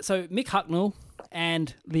Mick Hucknall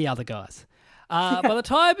and the other guys. By the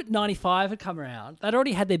time 95 had come around, they'd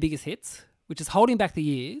already had their biggest hits, which is Holding Back the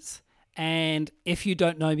Years and If You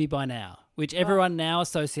Don't Know Me By Now, which everyone now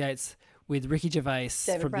associates with Ricky Gervais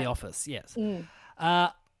from The Office. Yes.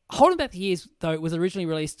 Holding Back the Years, though, was originally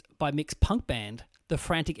released by Mick's punk band, The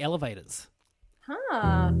Frantic Elevators.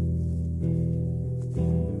 Huh.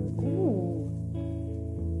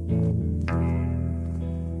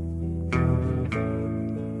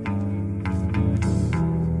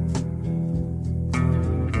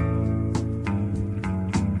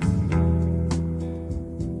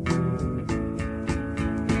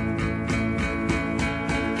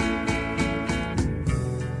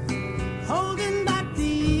 Holding back the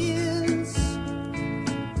years,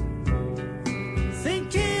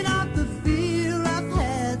 thinking of the fear I've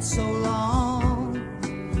had so long.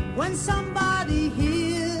 When somebody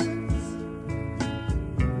hears,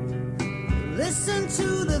 listen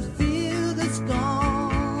to the fear that's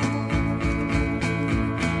gone.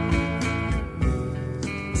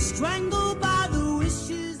 Strangled by the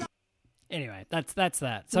wishes. Anyway, that's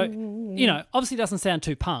that. So, you know, obviously doesn't sound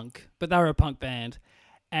too punk, but they were a punk band.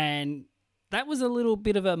 And that was a little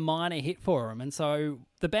bit of a minor hit for them. And so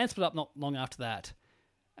the band split up not long after that.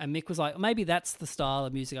 And Mick was like, maybe that's the style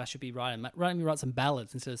of music I should be writing. Let me write some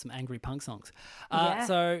ballads instead of some angry punk songs.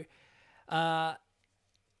 So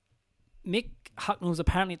Mick Hucknall was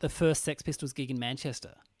apparently at the first Sex Pistols gig in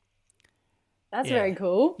Manchester. That's very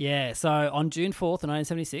cool. Yeah, so on June 4th,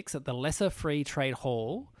 1976, at the Lesser Free Trade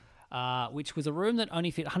Hall, which was a room that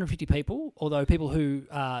only fit 150 people, although people who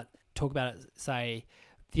talk about it say...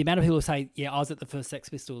 The amount of people who say, yeah, I was at the first Sex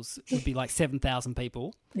Pistols would be like 7,000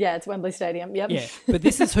 people. Yeah, it's Wembley Stadium. Yep. Yeah, but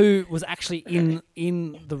this is who was actually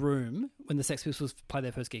in the room when the Sex Pistols played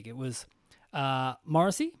their first gig. It was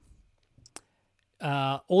Morrissey,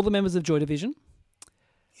 all the members of Joy Division,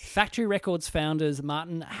 Factory Records founders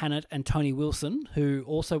Martin Hannett and Tony Wilson, who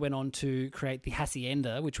also went on to create the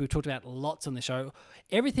Hacienda, which we've talked about lots on the show.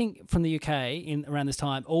 Everything from the UK around this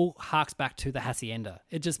time all harks back to the Hacienda.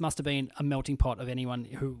 It just must have been a melting pot of anyone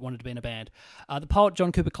who wanted to be in a band. The poet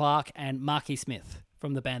John Cooper Clarke and Marquis Smith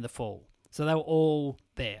from the band The Fall. So they were all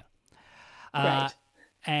there. Great.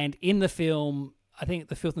 And in the film, I think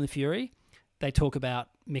The Filth and the Fury, they talk about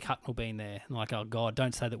Mick Hucknall being there. And like, oh, God,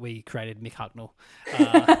 don't say that we created Mick Hucknall.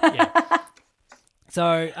 Yeah.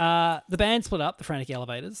 So the band split up, the Frantic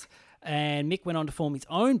Elevators, and Mick went on to form his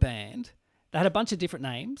own band. They had a bunch of different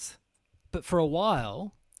names, but for a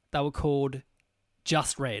while, they were called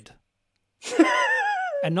Just Red.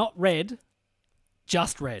 And not Red,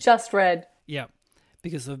 Just Red. Just Red. Yeah,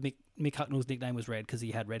 because of Mick Hucknall's nickname was Red because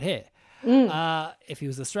he had red hair. If he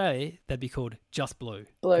was Australia, they'd be called Just Blue.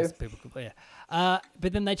 Blue. But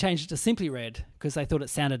then they changed it to Simply Red because they thought it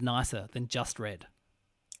sounded nicer than Just Red.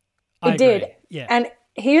 It did. Yeah. And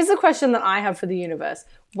here's the question that I have for the universe.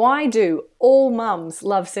 Why do all mums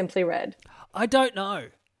love Simply Red? I don't know.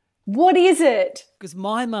 What is it? Because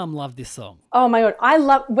my mum loved this song. Oh my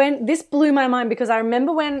God. This blew my mind because I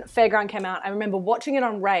remember when Fairground came out, I remember watching it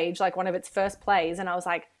on Rage, like one of its first plays, and I was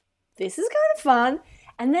like, this is kind of fun.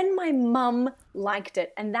 And then my mum liked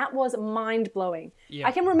it, and that was mind-blowing. Yeah.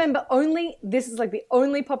 I can remember this is like the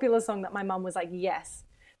only popular song that my mum was like, yes.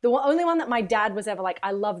 The only one that my dad was ever like,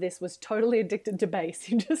 I love this, was Totally Addicted to Bass.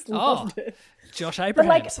 He just loved it. Josh But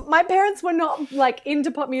Abrahams. like, my parents were not like into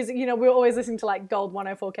pop music. You know, we were always listening to like Gold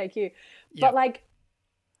 104 KQ. But like,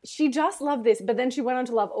 she just loved this. But then she went on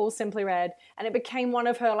to love All Simply Red, and it became one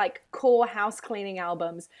of her like core house cleaning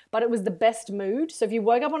albums. But it was the best mood. So if you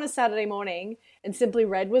woke up on a Saturday morning and Simply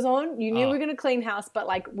Red was on, you knew we were going to clean house, but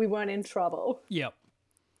like we weren't in trouble. Yep.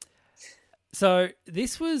 So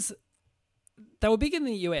they were bigger in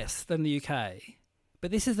the US than the UK, but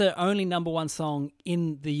this is the only number one song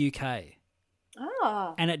in the UK.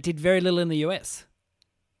 Ah. And it did very little in the US.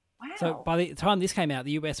 Wow. So by the time this came out,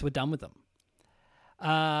 the US were done with them.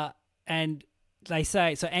 And they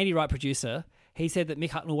say, so Andy Wright, producer, he said that Mick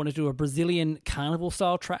Hucknall wanted to do a Brazilian carnival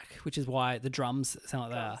style track, which is why the drums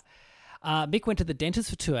sound like that. Mick went to the dentist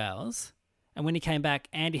for 2 hours, and when he came back,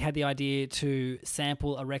 Andy had the idea to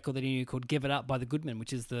sample a record that he knew called Give It Up by the Goodmen,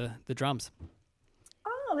 which is the drums.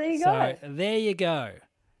 Oh, there you go. So there you go.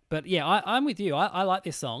 But yeah, I'm with you. I like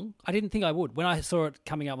this song. I didn't think I would. When I saw it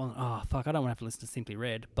coming up, I'm like, oh, fuck, I don't want to have to listen to Simply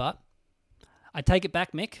Red. But I take it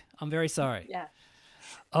back, Mick. I'm very sorry. Yeah.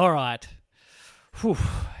 All right. Whew.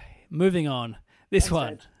 Moving on. This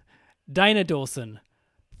one. Dana Dawson.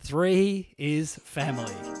 3 is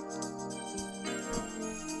Family.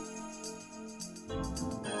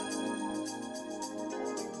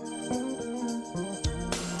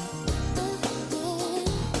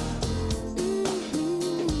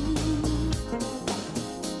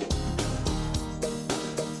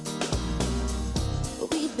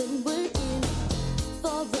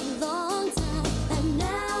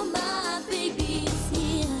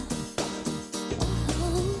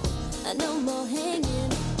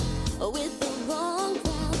 with the wrong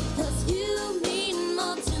crowd, 'cause you mean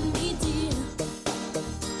more to me, dear.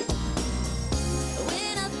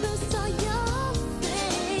 When I first saw your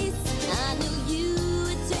face, I knew you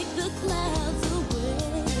would take the clouds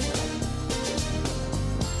away.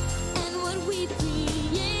 And what we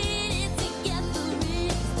created together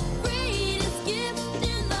is the greatest gift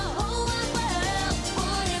in the whole wide world.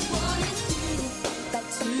 One and one is two, but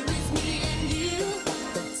two is me and you.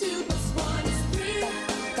 But 2 plus 1 is 3,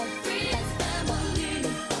 but 3 is family.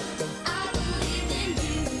 I believed in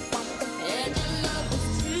you, and your love was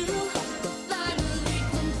true, finally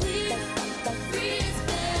complete. But 3 is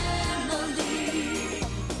family.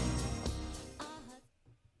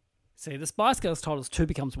 See, the Spice Girls told us 2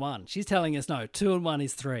 becomes 1. She's telling us no, 2 and 1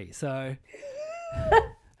 is 3. So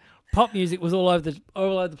pop music was all over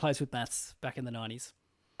the place with maths back in the 90s.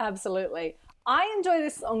 Absolutely. I enjoy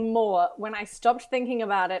this song more when I stopped thinking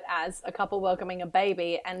about it as a couple welcoming a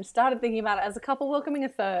baby and started thinking about it as a couple welcoming a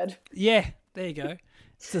third. Yeah, there you go.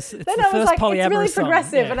 It's Then the I was first like, polyamorous it's really song.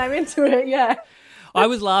 progressive Yeah. and I'm into it, yeah. I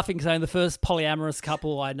was laughing saying the first polyamorous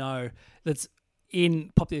couple I know that's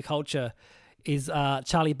in popular culture is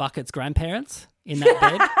Charlie Bucket's grandparents in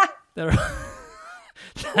that bed.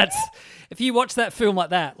 That's if you watch that film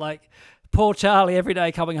like that, like poor Charlie every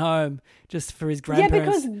day coming home just for his Yeah,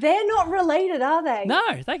 grandparents. because they're not related, are they?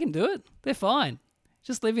 No, they can do it. They're fine.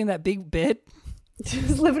 Just living in that big bed.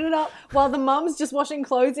 Just living it up while the mum's just washing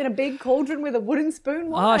clothes in a big cauldron with a wooden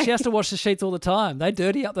spoon. Why? Oh, she has to wash the sheets all the time. They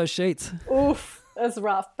dirty up those sheets. Oof, that's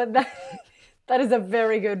rough. But that is a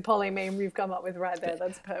very good poly meme you've come up with right there.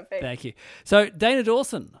 That's perfect. Thank you. So Dana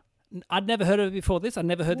Dawson, I'd never heard of her before this. I'd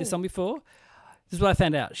never heard this song before. This is what I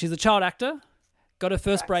found out. She's a child actor, got her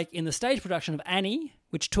first break in the stage production of Annie,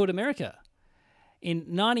 which toured America.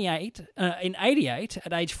 In 88,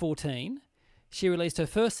 at age 14, she released her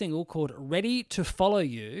first single called Ready to Follow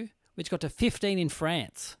You, which got to 15 in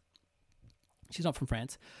France. She's not from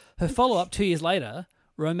France. Her follow-up 2 years later,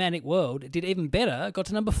 Romantic World, did even better, got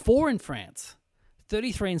to number 4 in France,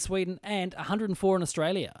 33 in Sweden, and 104 in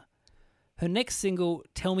Australia. Her next single,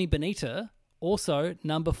 Tell Me Bonita, also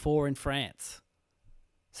number 4 in France.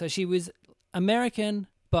 So she was American,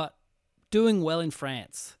 but doing well in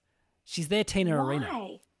France. She's their Tina Arena.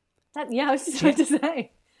 Why? Yeah, I was just about to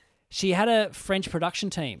say. She had a French production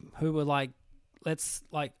team who were like,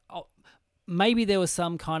 maybe there was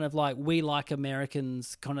some kind of like, we like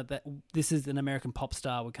Americans, kind of that this is an American pop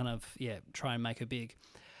star, we kind of, try and make her big.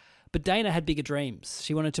 But Dana had bigger dreams.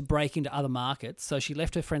 She wanted to break into other markets, so she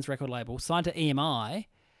left her friend's record label, signed to EMI,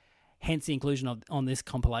 hence the inclusion on this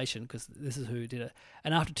compilation, because this is who did it.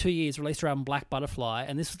 And after 2 years, released her album Black Butterfly,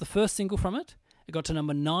 and this was the first single from it. It got to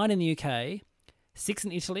number 9 in the UK, 6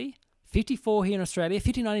 in Italy, 54 here in Australia,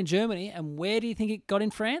 59 in Germany, and where do you think it got in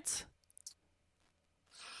France?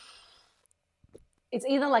 It's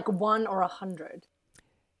either like 1 or 100.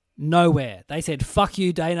 Nowhere. They said, "Fuck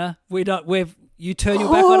you, Dana. You turn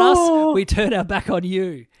your back on us. We turn our back on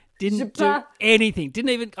you." Didn't do anything. Didn't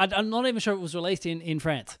even. I'm not even sure it was released in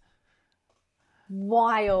France.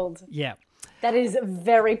 Wild. Yeah. That is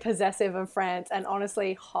very possessive of France and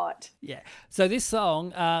honestly hot. Yeah. So this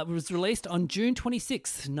song was released on June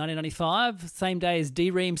 26th, 1995, same day as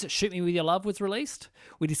D. Ream's Shoot Me With Your Love was released.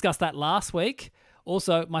 We discussed that last week.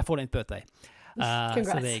 Also, my 14th birthday.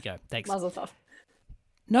 Congrats. So there you go. Thanks. Mazel tov.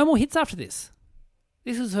 No more hits after this.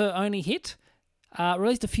 This was her only hit.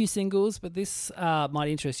 Released a few singles, but this might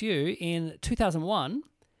interest you. In 2001,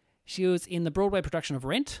 she was in the Broadway production of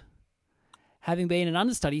Rent, having been an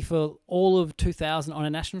understudy for all of 2000 on a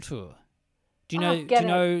national tour. Do you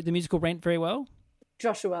know the musical Rent very well?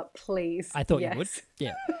 Joshua, please. I thought you would.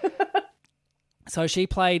 Yeah. So she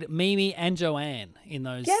played Mimi and Joanne in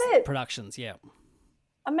those productions. Yeah.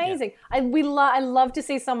 Amazing. Yeah. I love to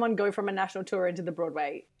see someone go from a national tour into the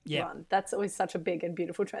Broadway run. That's always such a big and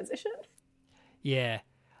beautiful transition. Yeah.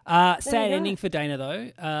 Sad ending for Dana,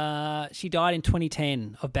 though. She died in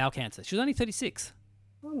 2010 of bowel cancer. She was only 36.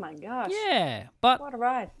 Oh, my gosh. Yeah. But what a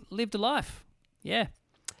ride. Lived a life. Yeah.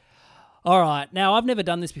 All right. Now, I've never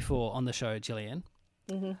done this before on the show, Gillian.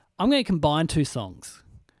 Mm-hmm. I'm going to combine 2 songs.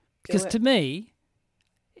 Because to me,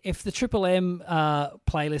 if the Triple M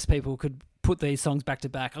playlist people could put these songs back to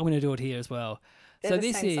back, I'm going to do it here as well. So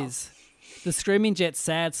this is the Screaming Jets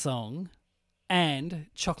Sad Song and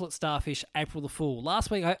Chocolate Starfish April the Fool.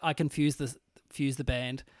 Last week I confused the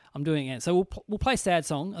band. I'm doing it. So we'll play Sad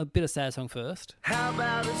Song, a bit of Sad Song first. How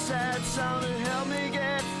about a sad song to help me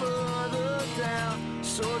get further down?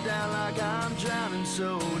 So down like I'm drowning,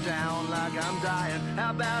 so down like I'm dying.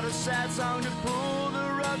 How about a sad song to pull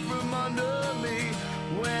the rug from under me?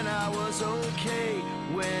 When I was okay,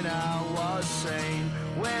 when I was sane,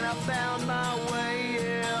 when I found my way,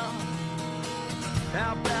 yeah.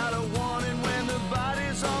 How about a warning when the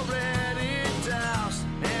body's already doused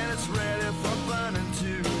and it's ready for burning,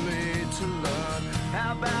 too late to learn?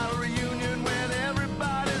 How about a reunion when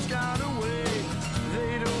everybody's gone away?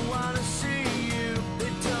 They don't want to see you,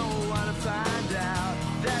 they don't want to find out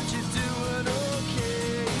that you're doing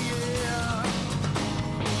okay, yeah.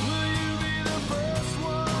 Will you be the first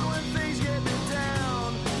one when things get me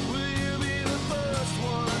down? Will you be the first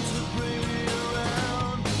one to bring me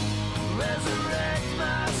around? Resurrect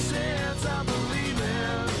my sense of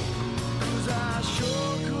believing, 'cause I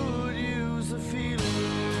sure could use the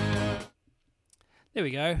feeling. There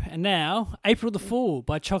we go. And now, April the Fool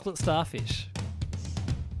by Chocolate Starfish.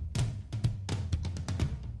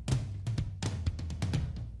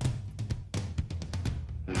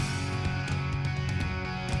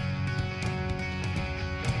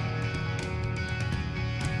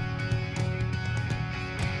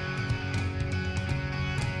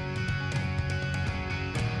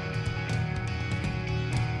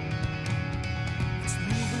 It's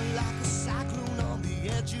moving like a cyclone on the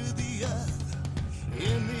edge of the earth,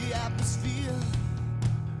 in the atmosphere.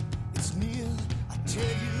 It's near. I tell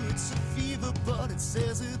you it's a fever, but it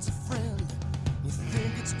says it's a friend. You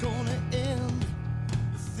think it's gonna end.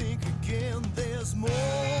 You think again. There's more.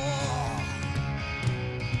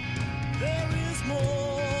 There is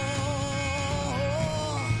more.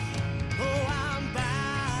 Oh, I'm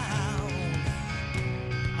bound.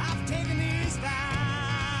 I've taken these vows.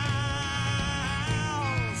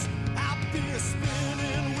 I'll be a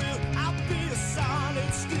spinning wheel. I'll be a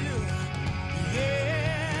solid steel.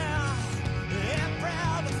 Yeah. Yeah,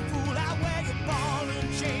 proud of fool. I wear your ball and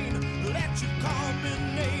chain. Let you call me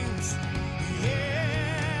names.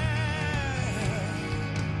 Yeah.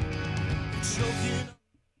 Choking.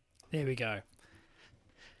 There we go.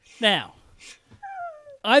 Now,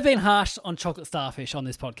 I've been harsh on Chocolate Starfish on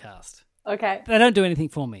this podcast. Okay. They don't do anything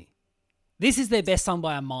for me. This is their best song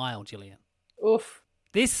by a mile, Gillian. Oof.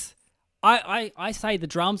 This, I say the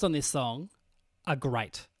drums on this song are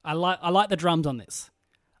great. I like the drums on this.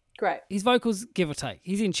 Great. His vocals, give or take.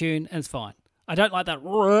 He's in tune and it's fine. I don't like that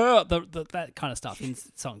that kind of stuff in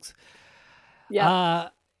songs. Yeah.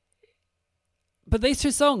 But these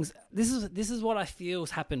two songs, this is what I feel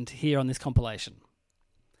has happened here on this compilation.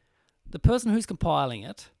 The person who's compiling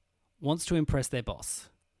it wants to impress their boss.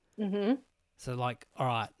 Mm-hmm. So like, all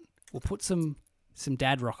right, we'll put some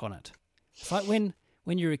dad rock on it. It's like when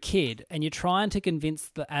you're a kid and you're trying to convince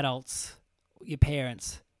the adults, your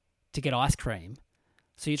parents, to get ice cream.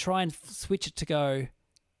 So you try and switch it to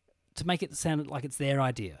make it sound like it's their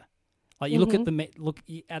idea. Like you look at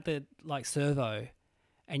the like servo,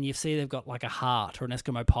 and you see they've got like a heart or an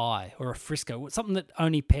Eskimo pie or a Frisco, something that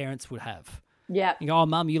only parents would have. Yeah. You go, oh,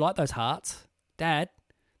 Mum, you like those hearts? Dad,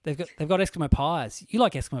 they've got Eskimo pies. You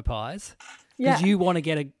like Eskimo pies because Yeah. you want to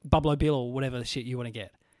get a Buffalo Bill or whatever the shit you want to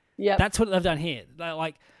get. Yeah. That's what they've done here. They're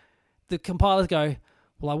like the compilers go,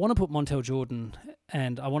 well, I want to put Montel Jordan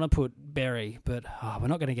and I want to put Berry, but we're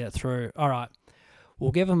not going to get it through. All right,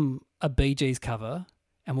 we'll give them a Bee Gees cover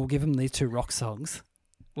and we'll give them these two rock songs.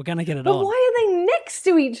 We're going to get it But on. why are they next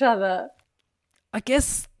to each other? I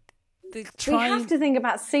guess they're We trying. have to think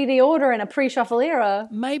about CD order in a pre-shuffle era.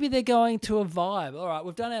 Maybe they're going to a vibe. All right,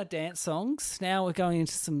 we've done our dance songs. Now we're going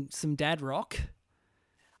into some dad rock.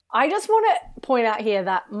 I just want to point out here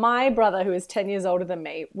that my brother, who is 10 years older than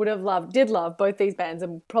me, did love both these bands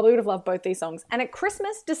and probably would have loved both these songs. And at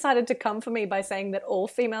Christmas decided to come for me by saying that all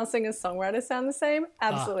female singers-songwriters sound the same.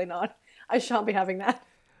 Absolutely not. I shan't be having that.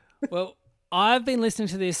 Well, I've been listening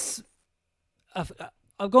to this. I've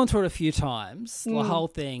gone through it a few times, the whole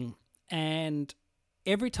thing, and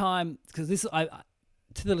every time because this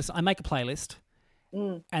to the list, I make a playlist,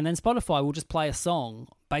 and then Spotify will just play a song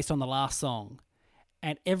based on the last song,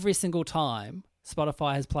 and every single time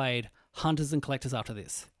Spotify has played Hunters and Collectors after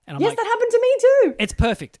this, and I'm Yes, like, that happened to me too. it's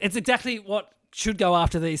perfect. It's exactly what should go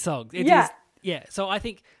after these songs. It Yeah. is- yeah. So I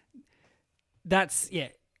think that's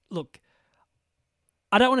Look.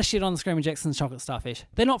 I don't want to shit on the Screaming Jackson's Chocolate Starfish.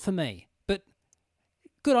 They're not for me, but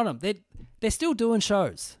good on them. They're still doing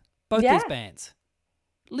shows. Both Yeah. these bands.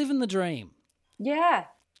 Living the dream. Yeah.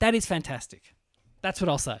 That is fantastic. That's what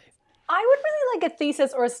I'll say. I would really like a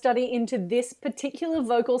thesis or a study into this particular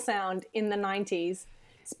vocal sound in the 90s,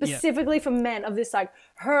 specifically for men, of this like,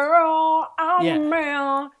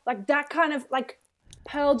 like that kind of like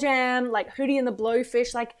Pearl Jam, like Hootie and the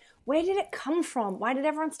Blowfish. Like, where did it come from? Why did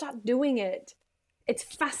everyone start doing it? It's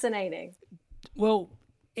fascinating. Well,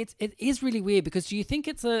 it is really weird because do you think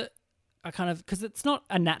it's a kind of, because it's not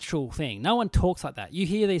a natural thing. No one talks like that. You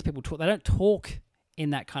hear these people talk. They don't talk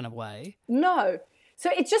in that kind of way. No. So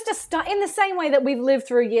it's just in the same way that we've lived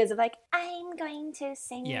through years of like, I'm going to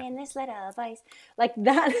sing in this little voice. Like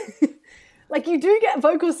that, like you do get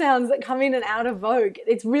vocal sounds that come in and out of vogue.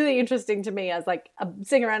 It's really interesting to me as like a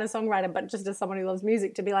singer and a songwriter, but just as someone who loves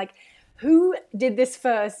music to be like, who did this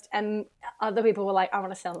first? And other people were like, I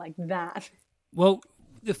want to sound like that. Well,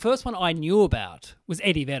 the first one I knew about was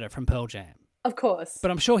Eddie Vedder from Pearl Jam. Of course. But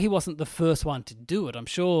I'm sure he wasn't the first one to do it. I'm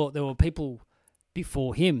sure there were people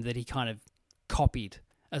before him that he kind of copied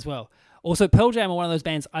as well. Also, Pearl Jam are one of those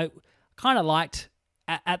bands I kind of liked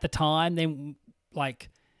at the time. Then, like,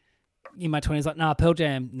 in my 20s, like, nah, Pearl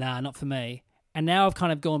Jam, nah, not for me. And now I've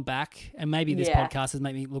kind of gone back, and maybe this podcast has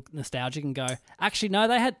made me look nostalgic and go, actually, no,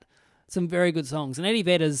 they had some very good songs. And Eddie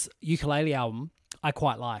Vedder's ukulele album, I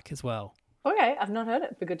quite like as well. Okay, I've not heard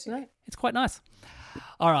it, but good to know. It's quite nice.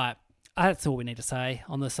 All right, that's all we need to say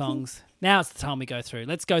on the songs. Now it's the time we go through.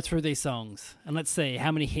 Let's go through these songs, and let's see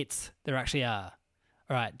how many hits there actually are.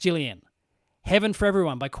 All right, Gillian, Heaven for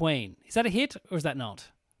Everyone by Queen. Is that a hit or is that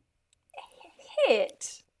not?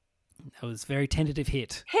 Hit. That was a very tentative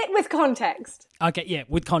hit. Hit with context. Okay, yeah,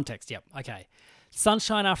 with context, yep, okay.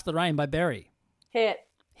 Sunshine After the Rain by Berry. Hit.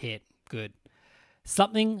 Hit, good.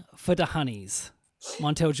 Something for the Honeys,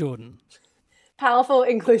 Montel Jordan. Powerful,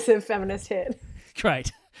 inclusive, feminist hit.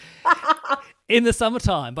 Great. In the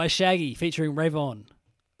Summertime by Shaggy featuring Rayvon.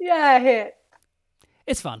 Yeah, hit.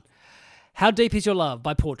 It's fun. How Deep Is Your Love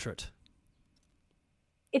by Portrait.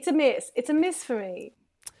 It's a miss. It's a miss for me.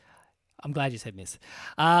 I'm glad you said miss.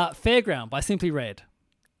 Fairground by Simply Red.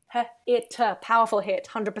 Powerful hit,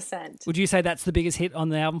 100%. Would you say that's the biggest hit on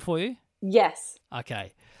the album for you? Yes.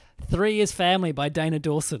 Okay. 3 Is Family by Dana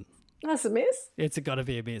Dawson. That's a miss. It's got to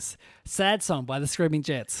be a miss. Sad Song by the Screaming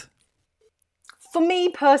Jets. For me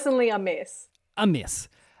personally, a miss. A miss.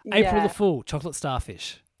 April the Fool, Chocolate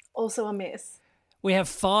Starfish. Also a miss. We have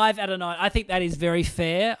 5 out of 9. I think that is very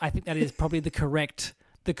fair. I think that is probably the correct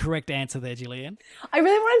answer there, Gillian. I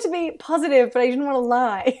really wanted to be positive, but I didn't want to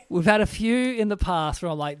lie. We've had a few in the past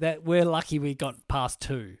where I'm like, that we're lucky we got past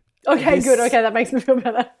 2. Okay, good. Okay, that makes me feel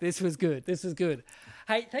better. This was good.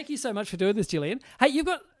 Hey, thank you so much for doing this, Gillian. Hey, you've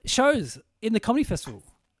got shows in the Comedy Festival.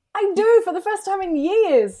 I do, for the first time in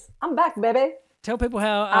years. I'm back, baby. Tell people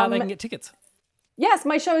how they can get tickets. Yes,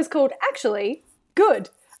 my show is called Actually Good.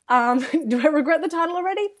 Do I regret the title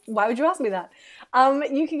already? Why would you ask me that?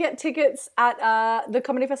 You can get tickets at the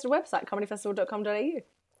Comedy Festival website,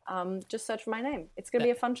 comedyfestival.com.au. Just search for my name. It's going to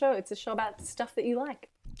be a fun show. It's a show about stuff that you like.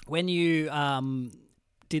 When you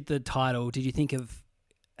did the title, did you think of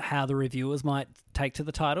how the reviewers might take to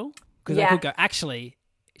the title? Because they could go, actually,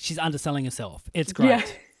 she's underselling herself. It's great. Yeah.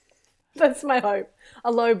 That's my hope.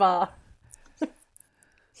 A low bar.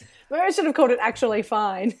 Maybe I should have called it Actually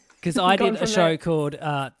Fine. Because I did a show called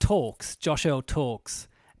Talks, Josh Earl Talks,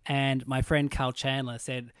 and my friend Carl Chandler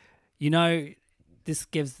said, this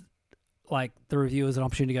gives like the reviewers an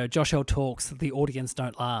opportunity to go, Josh Earl Talks, the audience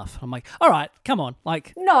don't laugh. I'm like, all right, come on.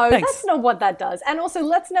 Like, no, thanks. That's not what that does. And also,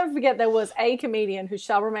 let's never forget there was a comedian who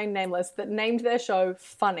shall remain nameless that named their show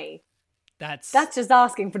Funny. That's just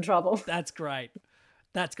asking for trouble. That's great.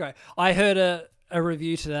 I heard a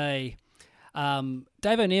review today.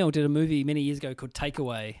 Dave O'Neill did a movie many years ago called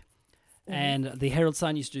Takeaway, and the Herald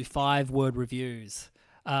Sun used to do 5-word reviews.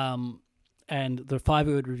 And the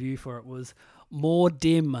 5-word review for it was more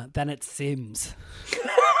dim than it sims.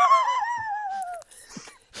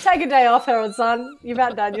 Take a day off, Herald Sun. You've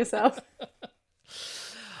outdone yourself.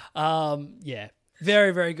 Yeah.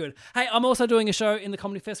 Very, very good. Hey, I'm also doing a show in the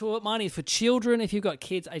Comedy Festival. Mine is for children. If you've got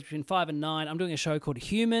kids aged between 5 and 9, I'm doing a show called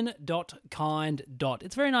Human.kind.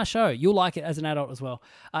 It's a very nice show. You'll like it as an adult as well.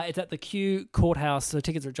 It's at the Q Courthouse. So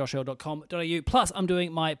tickets are at joshearl.com.au. Plus, I'm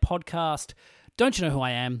doing my podcast, Don't You Know Who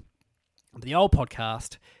I Am? The old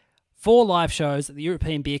podcast. 4 live shows at the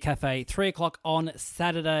European Beer Cafe, 3 o'clock on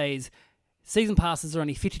Saturdays. Season passes are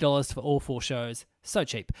only $50 for all 4 shows. So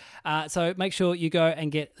cheap. So make sure you go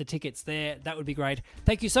and get the tickets there. That would be great.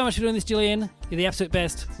 Thank you so much for doing this, Gillian. You're the absolute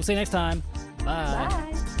best. We'll see you next time. Bye.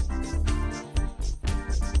 Bye.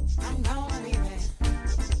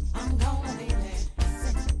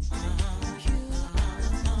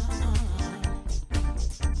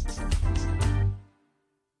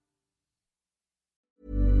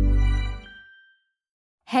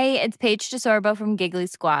 Hey, it's Paige DeSorbo from Giggly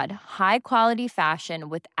Squad. High quality fashion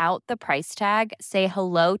without the price tag. Say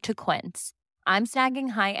hello to Quince. I'm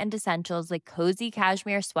snagging high-end essentials like cozy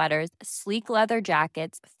cashmere sweaters, sleek leather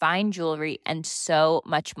jackets, fine jewelry, and so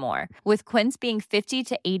much more. With Quince being 50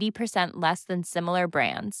 to 80% less than similar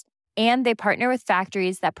brands. And they partner with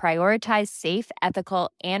factories that prioritize safe, ethical,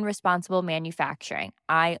 and responsible manufacturing.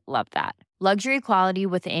 I love that. Luxury quality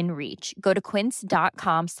within reach. Go to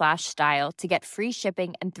quince.com/style to get free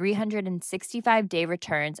shipping and 365-day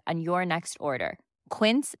returns on your next order.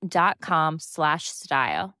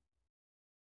 Quince.com/style.